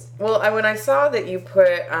series. Well, when I saw that you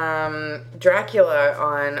put Dracula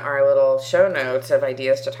on our little show notes of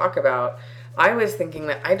ideas to talk about, I was thinking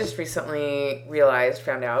that I just recently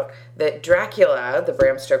found out that Dracula, the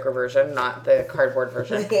Bram Stoker version, not the cardboard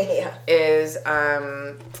version, is,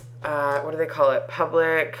 what do they call it?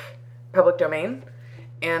 Public domain.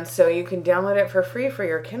 And so you can download it for free for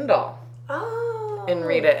your Kindle. Oh. And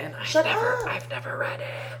read it. And I've never read it.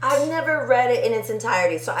 I've never read it in its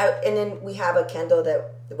entirety. So and then we have a Kindle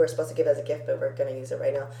that we're supposed to give as a gift, but we're gonna use it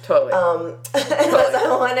right now. Totally.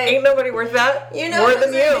 Ain't nobody worth that. More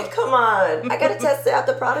than you. Come on. I gotta test out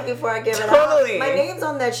the product before I give it out. Totally. My name's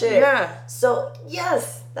on that shit. Yeah. So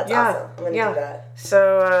yes, that's awesome. I'm gonna do that.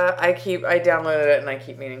 So I downloaded it and I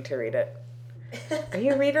keep meaning to read it. Are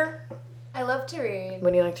you a reader? I love to read.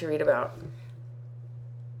 What do you like to read about?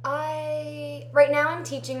 Right now I'm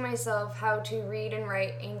teaching myself how to read and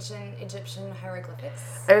write ancient Egyptian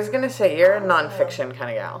hieroglyphics. I was going to say, you're a nonfiction kind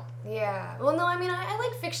of gal. Yeah. Well, no, I mean, I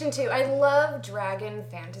like fiction too. I love dragon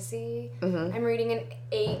fantasy. Mm-hmm. I'm reading an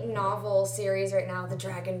 8-novel series right now, The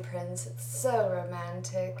Dragon Prince. It's so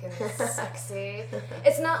romantic and sexy.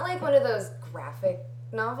 It's not like one of those graphic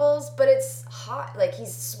novels, but it's hot. Like,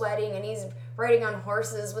 he's sweating and he's riding on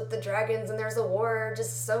horses with the dragons, and there's a war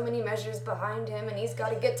just so many measures behind him, and he's got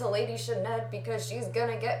to get to Lady Shanette because she's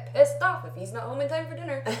gonna get pissed off if he's not home in time for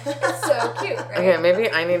dinner. It's so cute, right? Okay,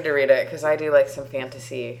 maybe I need to read it because I do like some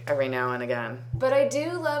fantasy every now and again. But I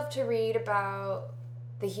do love to read about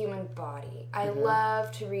the human body. I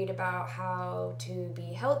love to read about how to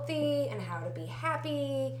be healthy and how to be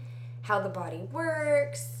happy, how the body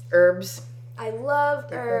works. Herbs. I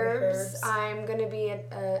love herbs. I'm going to be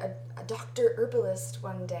a doctor herbalist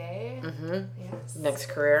one day. Mm-hmm. Yes. Next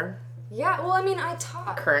career. Yeah, well, I mean, I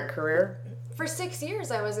taught. Current career. For 6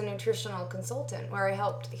 years, I was a nutritional consultant where I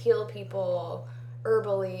helped heal people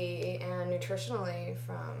herbally and nutritionally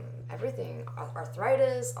from everything.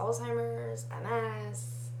 Arthritis, Alzheimer's, MS,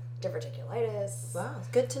 diverticulitis. Wow, it's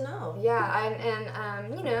good to know. Yeah,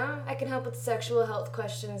 and you know, I can help with sexual health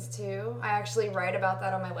questions too. I actually write about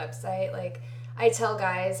that on my website. Like, I tell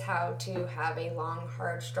guys how to have a long,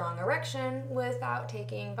 hard, strong erection without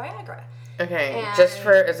taking Viagra. Okay, And just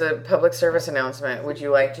for as a public service announcement, would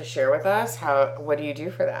you like to share with us what do you do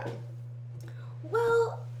for that?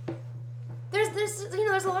 Well,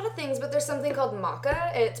 there's a lot of things, but there's something called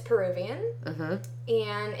maca. It's Peruvian, and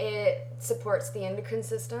it supports the endocrine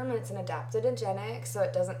system. It's an adaptogenic, so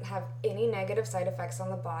it doesn't have any negative side effects on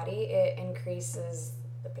the body. It increases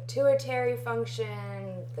the pituitary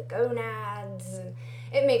function, the gonads, and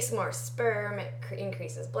it makes more sperm. It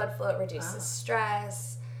increases blood flow. It reduces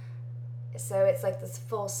stress. So it's like this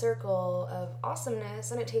full circle of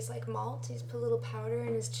awesomeness, and it tastes like malt. You just put a little powder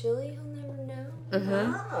in his chili. He'll never know.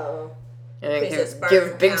 Oh. And it Increases give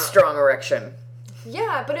sperm big, count. strong erection.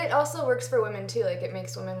 Yeah, but it also works for women too. Like, it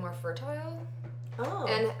makes women more fertile. Oh.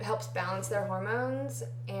 And it helps balance their hormones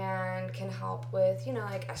and can help with, you know,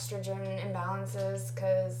 like estrogen imbalances.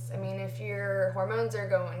 Because, I mean, if your hormones are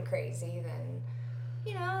going crazy, then,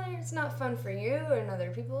 you know, it's not fun for you and other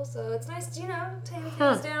people. So it's nice to, you know, tame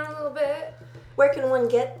things down a little bit. Where can one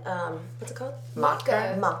get, what's it called?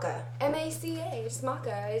 Maca. Maca. MACA, just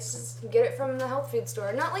maca. It's just get it from the health food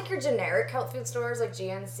store. Not like your generic health food stores like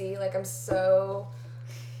GNC. Like, I'm so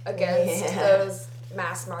against those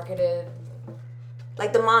mass marketed.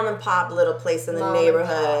 Like the mom and pop little place in the Mom and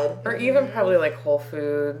neighborhood. Or even probably like Whole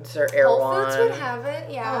Foods or Air Whole One. Foods would have it,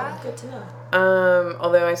 yeah. Oh, good to know.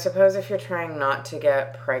 Although I suppose if you're trying not to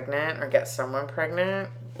get pregnant or get someone pregnant,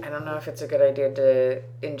 I don't know if it's a good idea to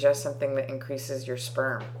ingest something that increases your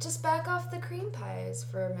sperm. Just back off the cream pies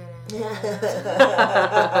for a minute.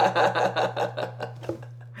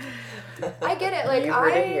 I get it. Like, You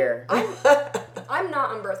heard it here. I'm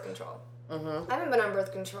not on birth control. I haven't been on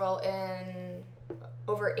birth control in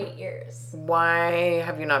over 8 years. Why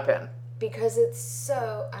have you not been? Because it's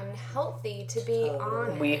so unhealthy to be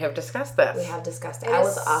on it. We have discussed this. We have discussed it. It I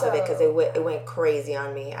is was off of it because it went crazy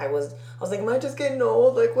on me. I was like, am I just getting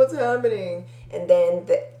old? Like, what's happening? And then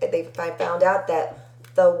I found out that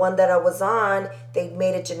the one that I was on, they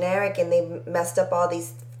made it generic and they messed up all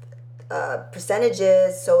these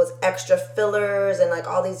percentages. So it was extra fillers and like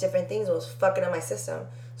all these different things. It was fucking up my system.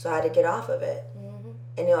 So I had to get off of it.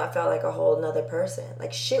 And, you know, I felt like a whole nother person.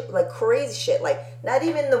 Like shit, like crazy shit. Like, not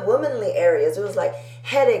even the womanly areas. It was like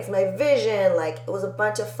headaches, my vision. Like, it was a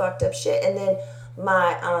bunch of fucked up shit. And then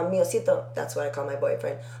my miocito, that's what I call my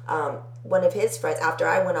boyfriend, one of his friends, after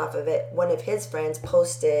I went off of it, one of his friends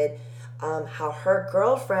posted how her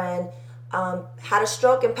girlfriend had a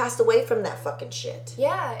stroke and passed away from that fucking shit.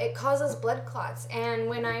 Yeah, it causes blood clots. And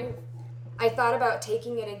when I thought about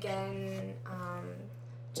taking it again,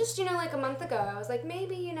 just, you know, like a month ago, I was like,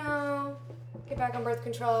 maybe, you know, get back on birth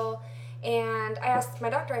control. And I asked my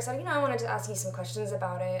doctor, I said, you know, I wanted to ask you some questions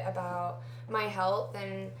about it, about my health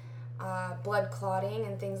and blood clotting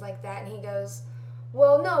and things like that. And he goes,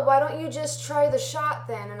 well, no, why don't you just try the shot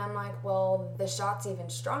then? And I'm like, well, the shot's even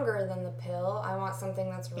stronger than the pill. I want something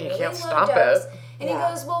that's really can't low stop dose. it. And Yeah.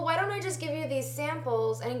 he goes, well, why don't I just give you these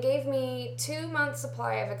samples? And he gave me 2 months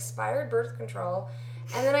supply of expired birth control.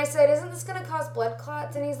 And then I said, isn't this going to cause blood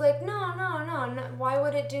clots? And he's like, no, why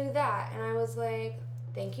would it do that? And I was like,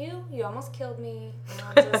 thank you. You almost killed me.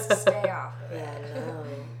 I'll just stay off of it. Yeah, no.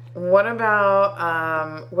 What about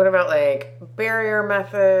like barrier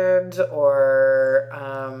methods or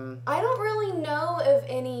I don't really know of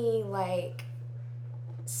any, like,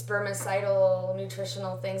 spermicidal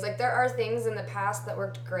nutritional things. Like, there are things in the past that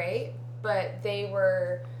worked great, but they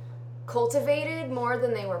were cultivated more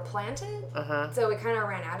than they were planted. So we kind of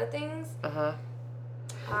ran out of things.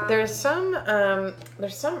 There's some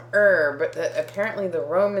herb that apparently the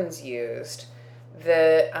Romans used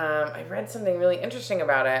that I read something really interesting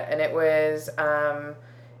about it, and it was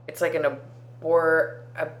it's like an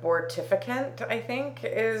abortificant, I think,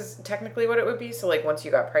 is technically what it would be. So like once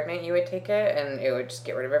you got pregnant, you would take it, and it would just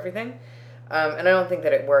get rid of everything. And I don't think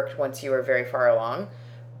that it worked once you were very far along.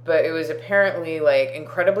 But it was apparently like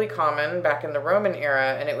incredibly common back in the Roman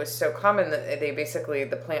era, and it was so common that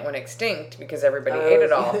the plant went extinct because everybody ate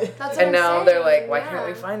it all. That's what and I'm now saying. they're like, why can't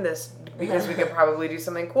we find this? Because we could probably do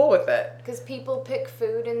something cool with it. Because people pick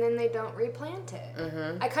food and then they don't replant it.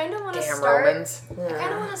 I kind of want to Damn start. Romans. I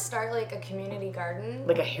kind of want to start like a community garden.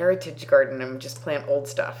 Like a heritage garden and just plant old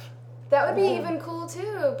stuff. That would be even cool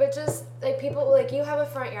too. But just like people, like you have a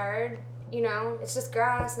front yard. You know, it's just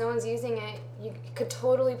grass. No one's using it. You could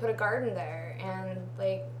totally put a garden there and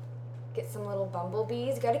like get some little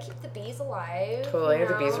bumblebees. You got to keep the bees alive. Totally, you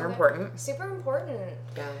know? the bees are important. Super important.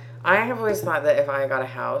 Yeah. I have always thought that if I got a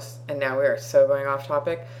house, and now we are so going off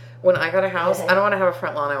topic, when I got a house, I don't want to have a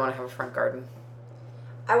front lawn, I want to have a front garden.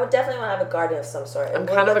 I would definitely want to have a garden of some sort. I'm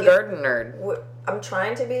kind of a garden nerd. I'm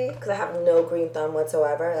trying to be, because I have no green thumb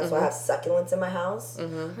whatsoever. That's why I have succulents in my house.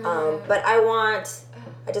 But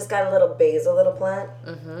I just got a little basil little plant.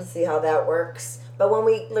 See how that works. But when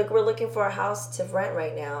we're looking for a house to rent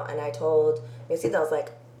right now, and I told Yosita, I was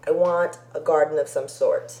like, I want a garden of some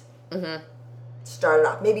sort. Start it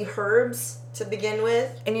off. Maybe herbs to begin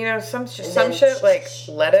with. And you know, some shit like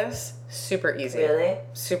lettuce, super easy. Really?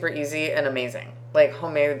 Super easy and amazing. Like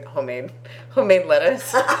homemade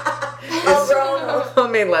lettuce.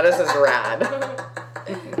 Homemade lettuce is rad.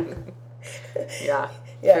 Yeah.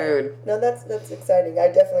 Food. No, that's exciting. I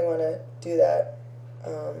definitely want to do that.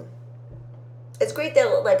 It's great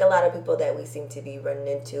that like a lot of people that we seem to be running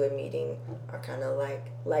into and meeting are kind of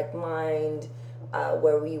like mind,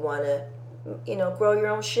 where we want to, grow your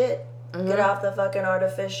own shit. Get off the fucking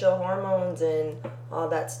artificial hormones and all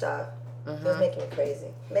that stuff. It's making me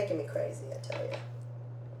crazy. Making me crazy, I tell you.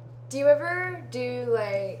 Do you ever do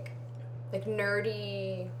like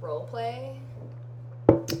nerdy role play?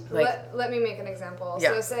 Let me make an example.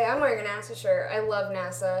 Yeah. So say I'm wearing a NASA shirt. I love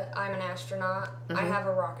NASA. I'm an astronaut. I have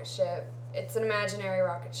a rocket ship. It's an imaginary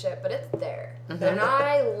rocket ship, but it's there. And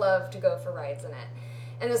I love to go for rides in it.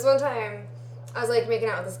 And this one time, I was like making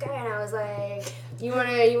out with this guy, and I was like, "You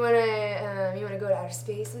wanna go to outer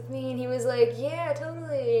space with me?" And he was like, "Yeah,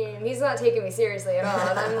 totally." And he's not taking me seriously at all.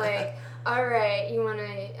 And I'm like, "All right, you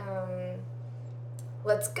wanna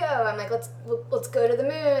let's go." I'm like, let's go to the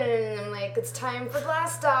moon, and I'm like, it's time for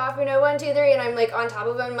blast off, 1, 2, 3, and I'm like on top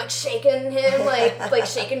of him, like shaking him, like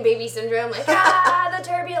shaking baby syndrome, like the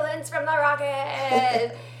turbulence from the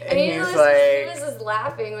rocket, and he was just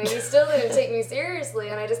laughing, like he still didn't take me seriously,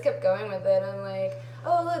 and I just kept going with it. I'm like,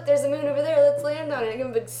 oh look, there's a moon over there, let's land on it, and give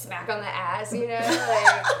him a big smack on the ass,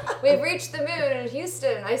 like we've reached the moon in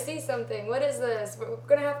Houston, I see something, what is this? We're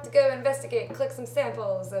gonna have to go investigate, collect some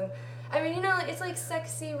samples, and I mean, it's like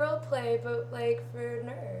sexy role play, but like for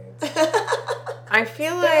nerds. I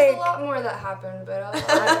feel there's a lot more that happened, but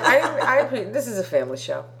I this is a family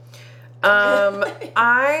show.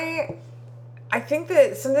 I think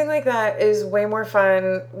that something like that is way more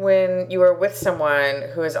fun when you are with someone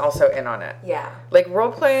who is also in on it. Yeah. Like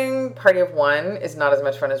role playing party of 1 is not as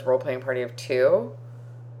much fun as role playing party of 2.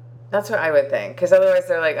 That's what I would think. Because otherwise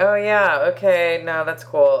they're like, oh yeah, okay, no, that's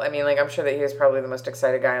cool. I mean, like, I'm sure that he was probably the most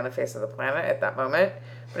excited guy on the face of the planet at that moment.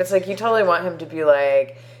 But it's like, you totally want him to be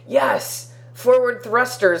like, yes, forward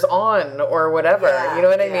thrusters on, or whatever. Yeah, you know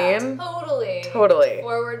what I mean? Totally.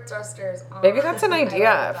 Forward thrusters on. Maybe that's an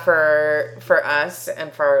idea for us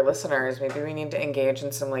and for our listeners. Maybe we need to engage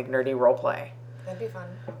in some, like, nerdy role play. That'd be fun.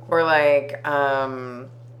 Or, like I'm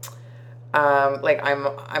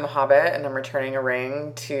a hobbit and I'm returning a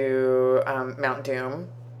ring to Mount Doom,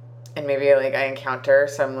 and maybe like I encounter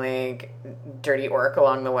some like dirty orc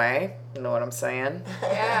along the way. You know what I'm saying?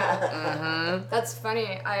 Yeah. That's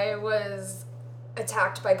funny. I was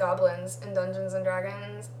attacked by goblins in Dungeons and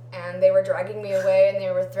Dragons, and they were dragging me away, and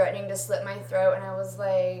they were threatening to slit my throat, and I was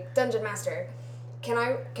like, Dungeon Master, can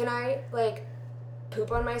I like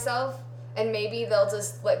poop on myself? And maybe they'll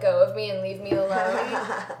just let go of me and leave me alone.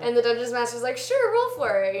 And the Dungeon Master's like, sure, roll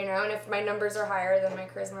for it, and if my numbers are higher than my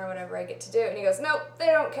charisma or whatever, I get to do it. And he goes, nope, they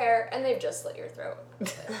don't care, and they've just slit your throat.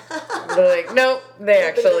 They're like, nope, they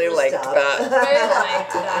actually liked that. They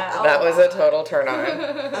liked that. That was a total turn on.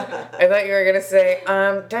 I thought you were going to say,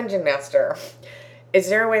 Dungeon Master, is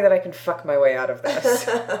there a way that I can fuck my way out of this?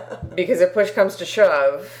 Because if push comes to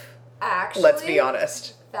shove, Actually, let's be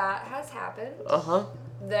honest. That has happened. Uh-huh.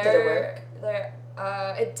 Did it work?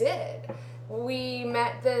 It did. We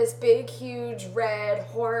met this big, huge, red,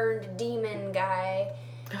 horned demon guy.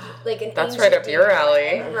 Like an That's ancient right up your demon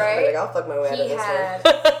alley. guy, right? Like, I'll fuck my way out of He this had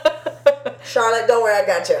one. Charlotte, don't worry, I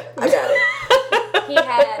got you. I got it. he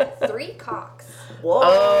had 3 cocks. Whoa.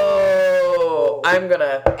 Oh, I'm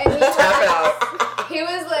gonna And he tap out. He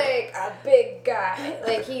was like a big guy.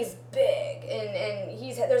 Like he's big and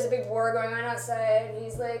there's a big war going on outside and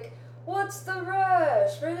he's like, "What's the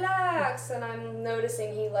rush? Relax." And I'm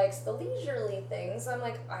noticing he likes the leisurely things. So I'm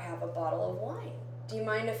like, "I have a bottle of wine. Do you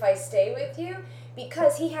mind if I stay with you?"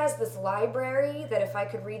 Because he has this library that if I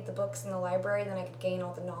could read the books in the library, then I could gain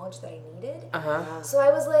all the knowledge that I needed. Uh-huh. So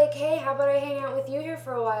I was like, "Hey, how about I hang out with you here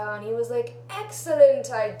for a while?" And he was like,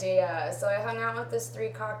 "Excellent idea." So I hung out with this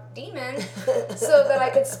 3-cocked demon so that I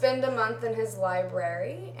could spend a month in his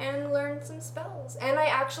library and learn some spells. And I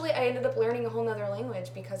ended up learning a whole nother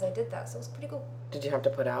language because I did that. So it was pretty cool. Did you have to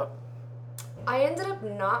put out? I ended up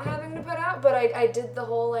not having to put out, but I did the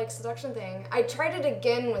whole like seduction thing. I tried it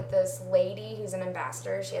again with this lady who's an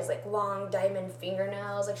ambassador. She has like long diamond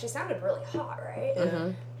fingernails. Like she sounded really hot, right?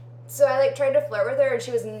 Mm-hmm. So I like tried to flirt with her and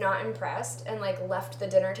she was not impressed and like left the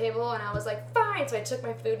dinner table and I was like, fine. So I took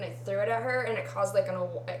my food and I threw it at her and it caused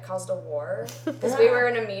a war because we were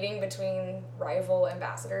in a meeting between rival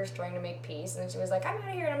ambassadors trying to make peace and she was like, "I'm out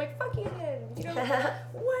of here," and I'm like, "Fuck you then, you know,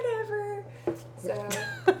 whatever." So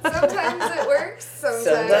sometimes it works,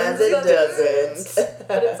 sometimes it doesn't.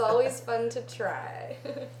 But it's always fun to try.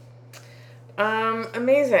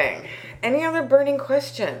 Amazing. Any other burning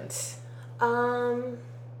questions?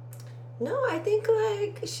 No, I think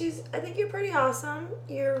I think you're pretty awesome.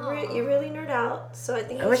 You really nerd out, so I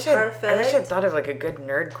think it's perfect. I wish I'd thought of like a good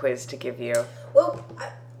nerd quiz to give you. Well,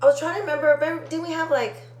 I was trying to remember. Didn't we have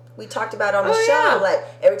like we talked about on the show? Yeah. Like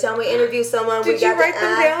every time we interview someone, Did we got you write to them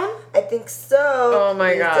ask. down? I think so. Oh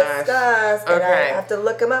my gosh. Discussed, and I Okay. have to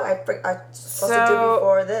look them up. I supposed to do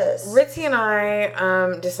before this. Ritzy and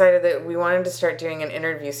I decided that we wanted to start doing an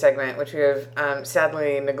interview segment, which we have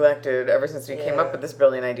sadly neglected ever since we came up with this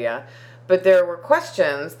brilliant idea. But there were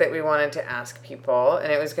questions that we wanted to ask people,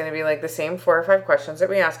 and it was going to be like the same 4 or 5 questions that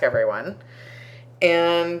we ask everyone.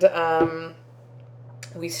 And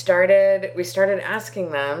we started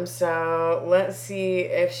asking them. So let's see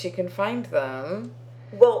if she can find them.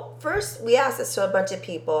 Well, first we asked this to a bunch of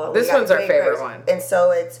people. This one's our favorite one. And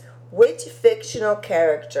so it's, which fictional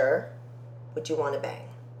character would you want to bang?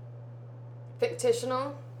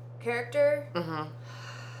 Fictional character? Mm-hmm.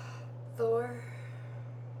 Thor.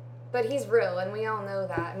 But he's real, and we all know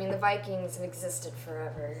that. I mean, the Vikings have existed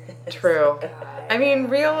forever. True. God. I mean,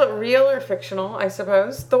 real or fictional, I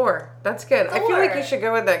suppose. Thor. That's good. I feel like Thor. you should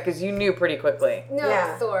go with that because you knew pretty quickly. No,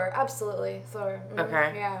 Yeah. Thor. Absolutely. Thor. Mhm.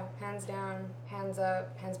 Okay. Yeah. Hands down, hands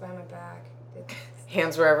up, hands behind my back.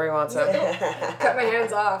 Hands wherever he wants them. Cut my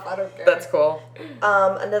hands off. I don't care. That's cool.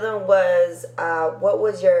 Another one was, what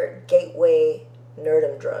was your gateway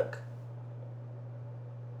nerdum drug?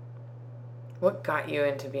 What got you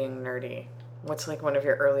into being nerdy? What's like one of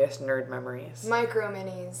your earliest nerd memories? Micro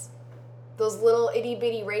minis. Those little itty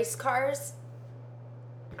bitty race cars.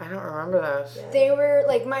 I don't remember those. Yeah. They were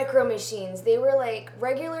like micro machines. They were like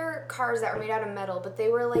regular cars that were made out of metal, but they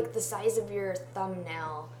were like the size of your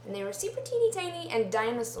thumbnail. And they were super teeny tiny, and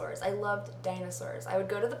dinosaurs. I loved dinosaurs. I would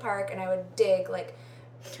go to the park and I would dig like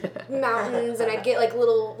mountains and I'd get like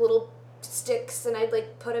little sticks and I'd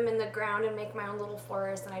like put them in the ground and make my own little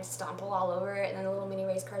forest and I'd stomp all over it and then the little mini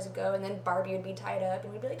race cars would go and then Barbie would be tied up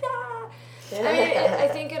and we'd be like, ah! I mean, I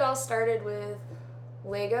think it all started with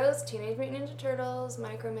Legos, Teenage Mutant Ninja Turtles,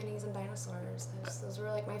 Micro Minis, and dinosaurs. Those were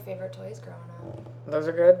like my favorite toys growing up. Those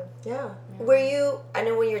are good. Yeah. Were you, I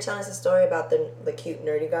know when you were telling us the story about the cute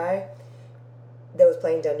nerdy guy that was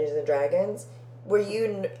playing Dungeons and Dragons, were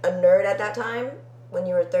you a nerd at that time when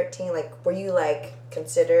you were 13? Like, were you like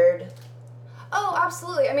considered? Oh,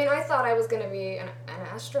 absolutely. I mean, I thought I was going to be an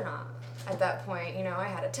astronaut at that point. You know, I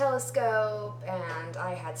had a telescope and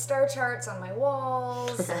I had star charts on my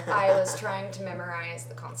walls. I was trying to memorize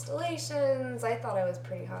the constellations. I thought I was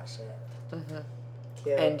pretty hot shit. Mm-hmm.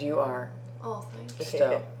 Cute. And you are. Oh, thank you.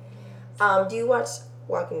 Still. Do you watch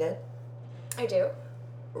Walking Dead? I do.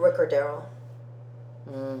 Rick or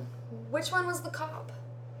Daryl? Which one was the cop?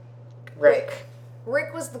 Rick.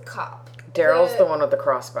 Rick was the cop. Daryl's the one with the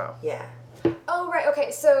crossbow. Yeah. Oh, right.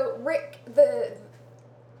 Okay, so Rick,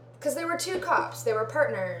 because there were 2 cops. They were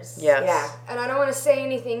partners. Yes. Yeah. And I don't want to say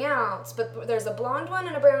anything else, but there's a blonde one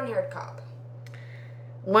and a brown-haired cop.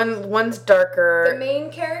 One's darker. The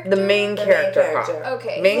main character? The main character. character. Cop.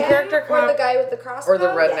 Okay. Main him character Or cop. the guy with the crossbow? Or the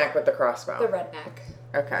redneck Yeah. with the crossbow. The redneck.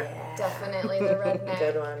 Okay. Yeah. Definitely the redneck.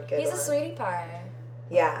 Good one. Good He's one. a sweetie pie.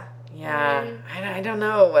 Yeah. Yeah. I don't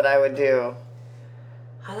know what I would do.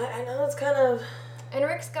 I know it's kind of. And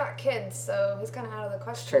Rick's got kids, so he's kind of out of the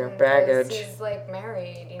question. True, 'cause baggage. He's like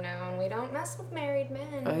married, you know, and we don't mess with married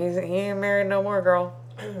men. Oh, he ain't married no more, girl.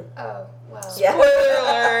 Oh, well. Yeah. Spoiler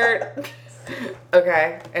alert.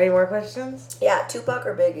 Okay. Any more questions? Yeah, Tupac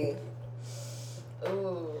or Biggie?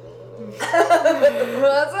 Ooh.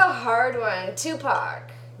 That's a hard one.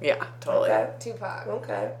 Tupac. Yeah, totally. Okay. Tupac.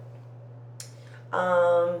 Okay.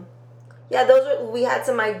 Yeah, those are, we had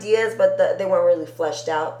some ideas, but they weren't really fleshed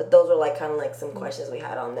out. But those were like kind of like some questions we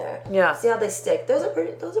had on there. Yeah. See how they stick. Those are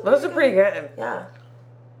pretty good. Yeah.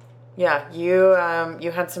 Yeah,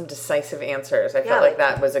 you had some decisive answers. I felt Yeah, like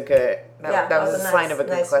that was a good. That was a sign of a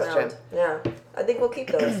good nice question. round. Yeah, I think we'll keep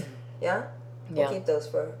those. Yeah, we'll Yeah. keep those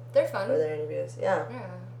for They're fun. their interviews. Yeah, Yeah.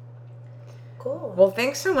 cool. Well,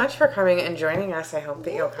 thanks so much for coming and joining us. I hope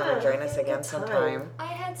that you'll come and Yeah, join us we had a again good time. sometime. I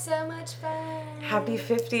had so much fun. Happy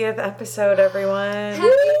 50th episode, everyone. Happy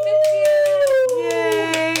 50th.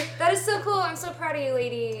 Yay! That is so cool. I'm so proud of you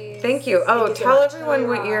ladies. Thank you. Oh, Thank you so tell much. everyone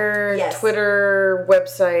what your Yes. Twitter,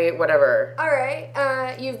 website, whatever. All right.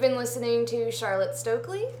 You've been listening to Charlotte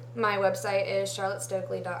Stokely. My website is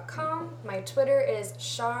charlottestokely.com. My Twitter is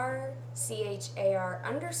char,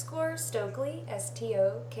 CHAR_Stokely,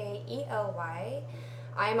 STOKELY.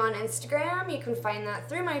 I'm on Instagram. You can find that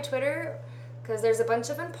through my Twitter because there's a bunch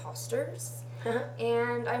of imposters.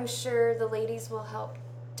 And I'm sure the ladies will help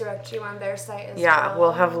direct you on their site as well. Yeah,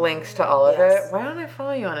 we'll have links to all of Yes. it. Why don't I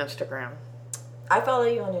follow you on Instagram? I follow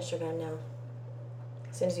you on Instagram now.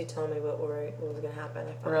 As soon as you told me what was gonna happen,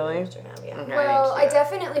 I follow Really? you on Instagram. Yeah. Okay. Well, I need I to.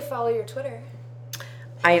 definitely follow your Twitter.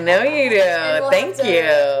 I know you do. And we'll Thank have to- you.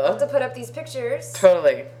 We'll have to put up these pictures.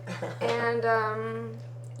 Totally. And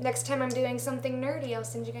next time I'm doing something nerdy, I'll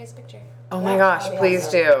send you guys a picture. Oh my Yeah, gosh, that'd be please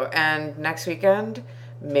awesome. do. And next weekend,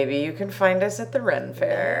 maybe you can find us at the Ren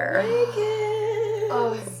Fair.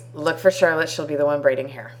 Oh, Look for Charlotte. She'll be the one braiding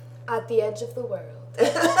hair. at the edge of the world.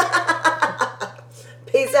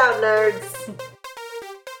 Peace out, nerds.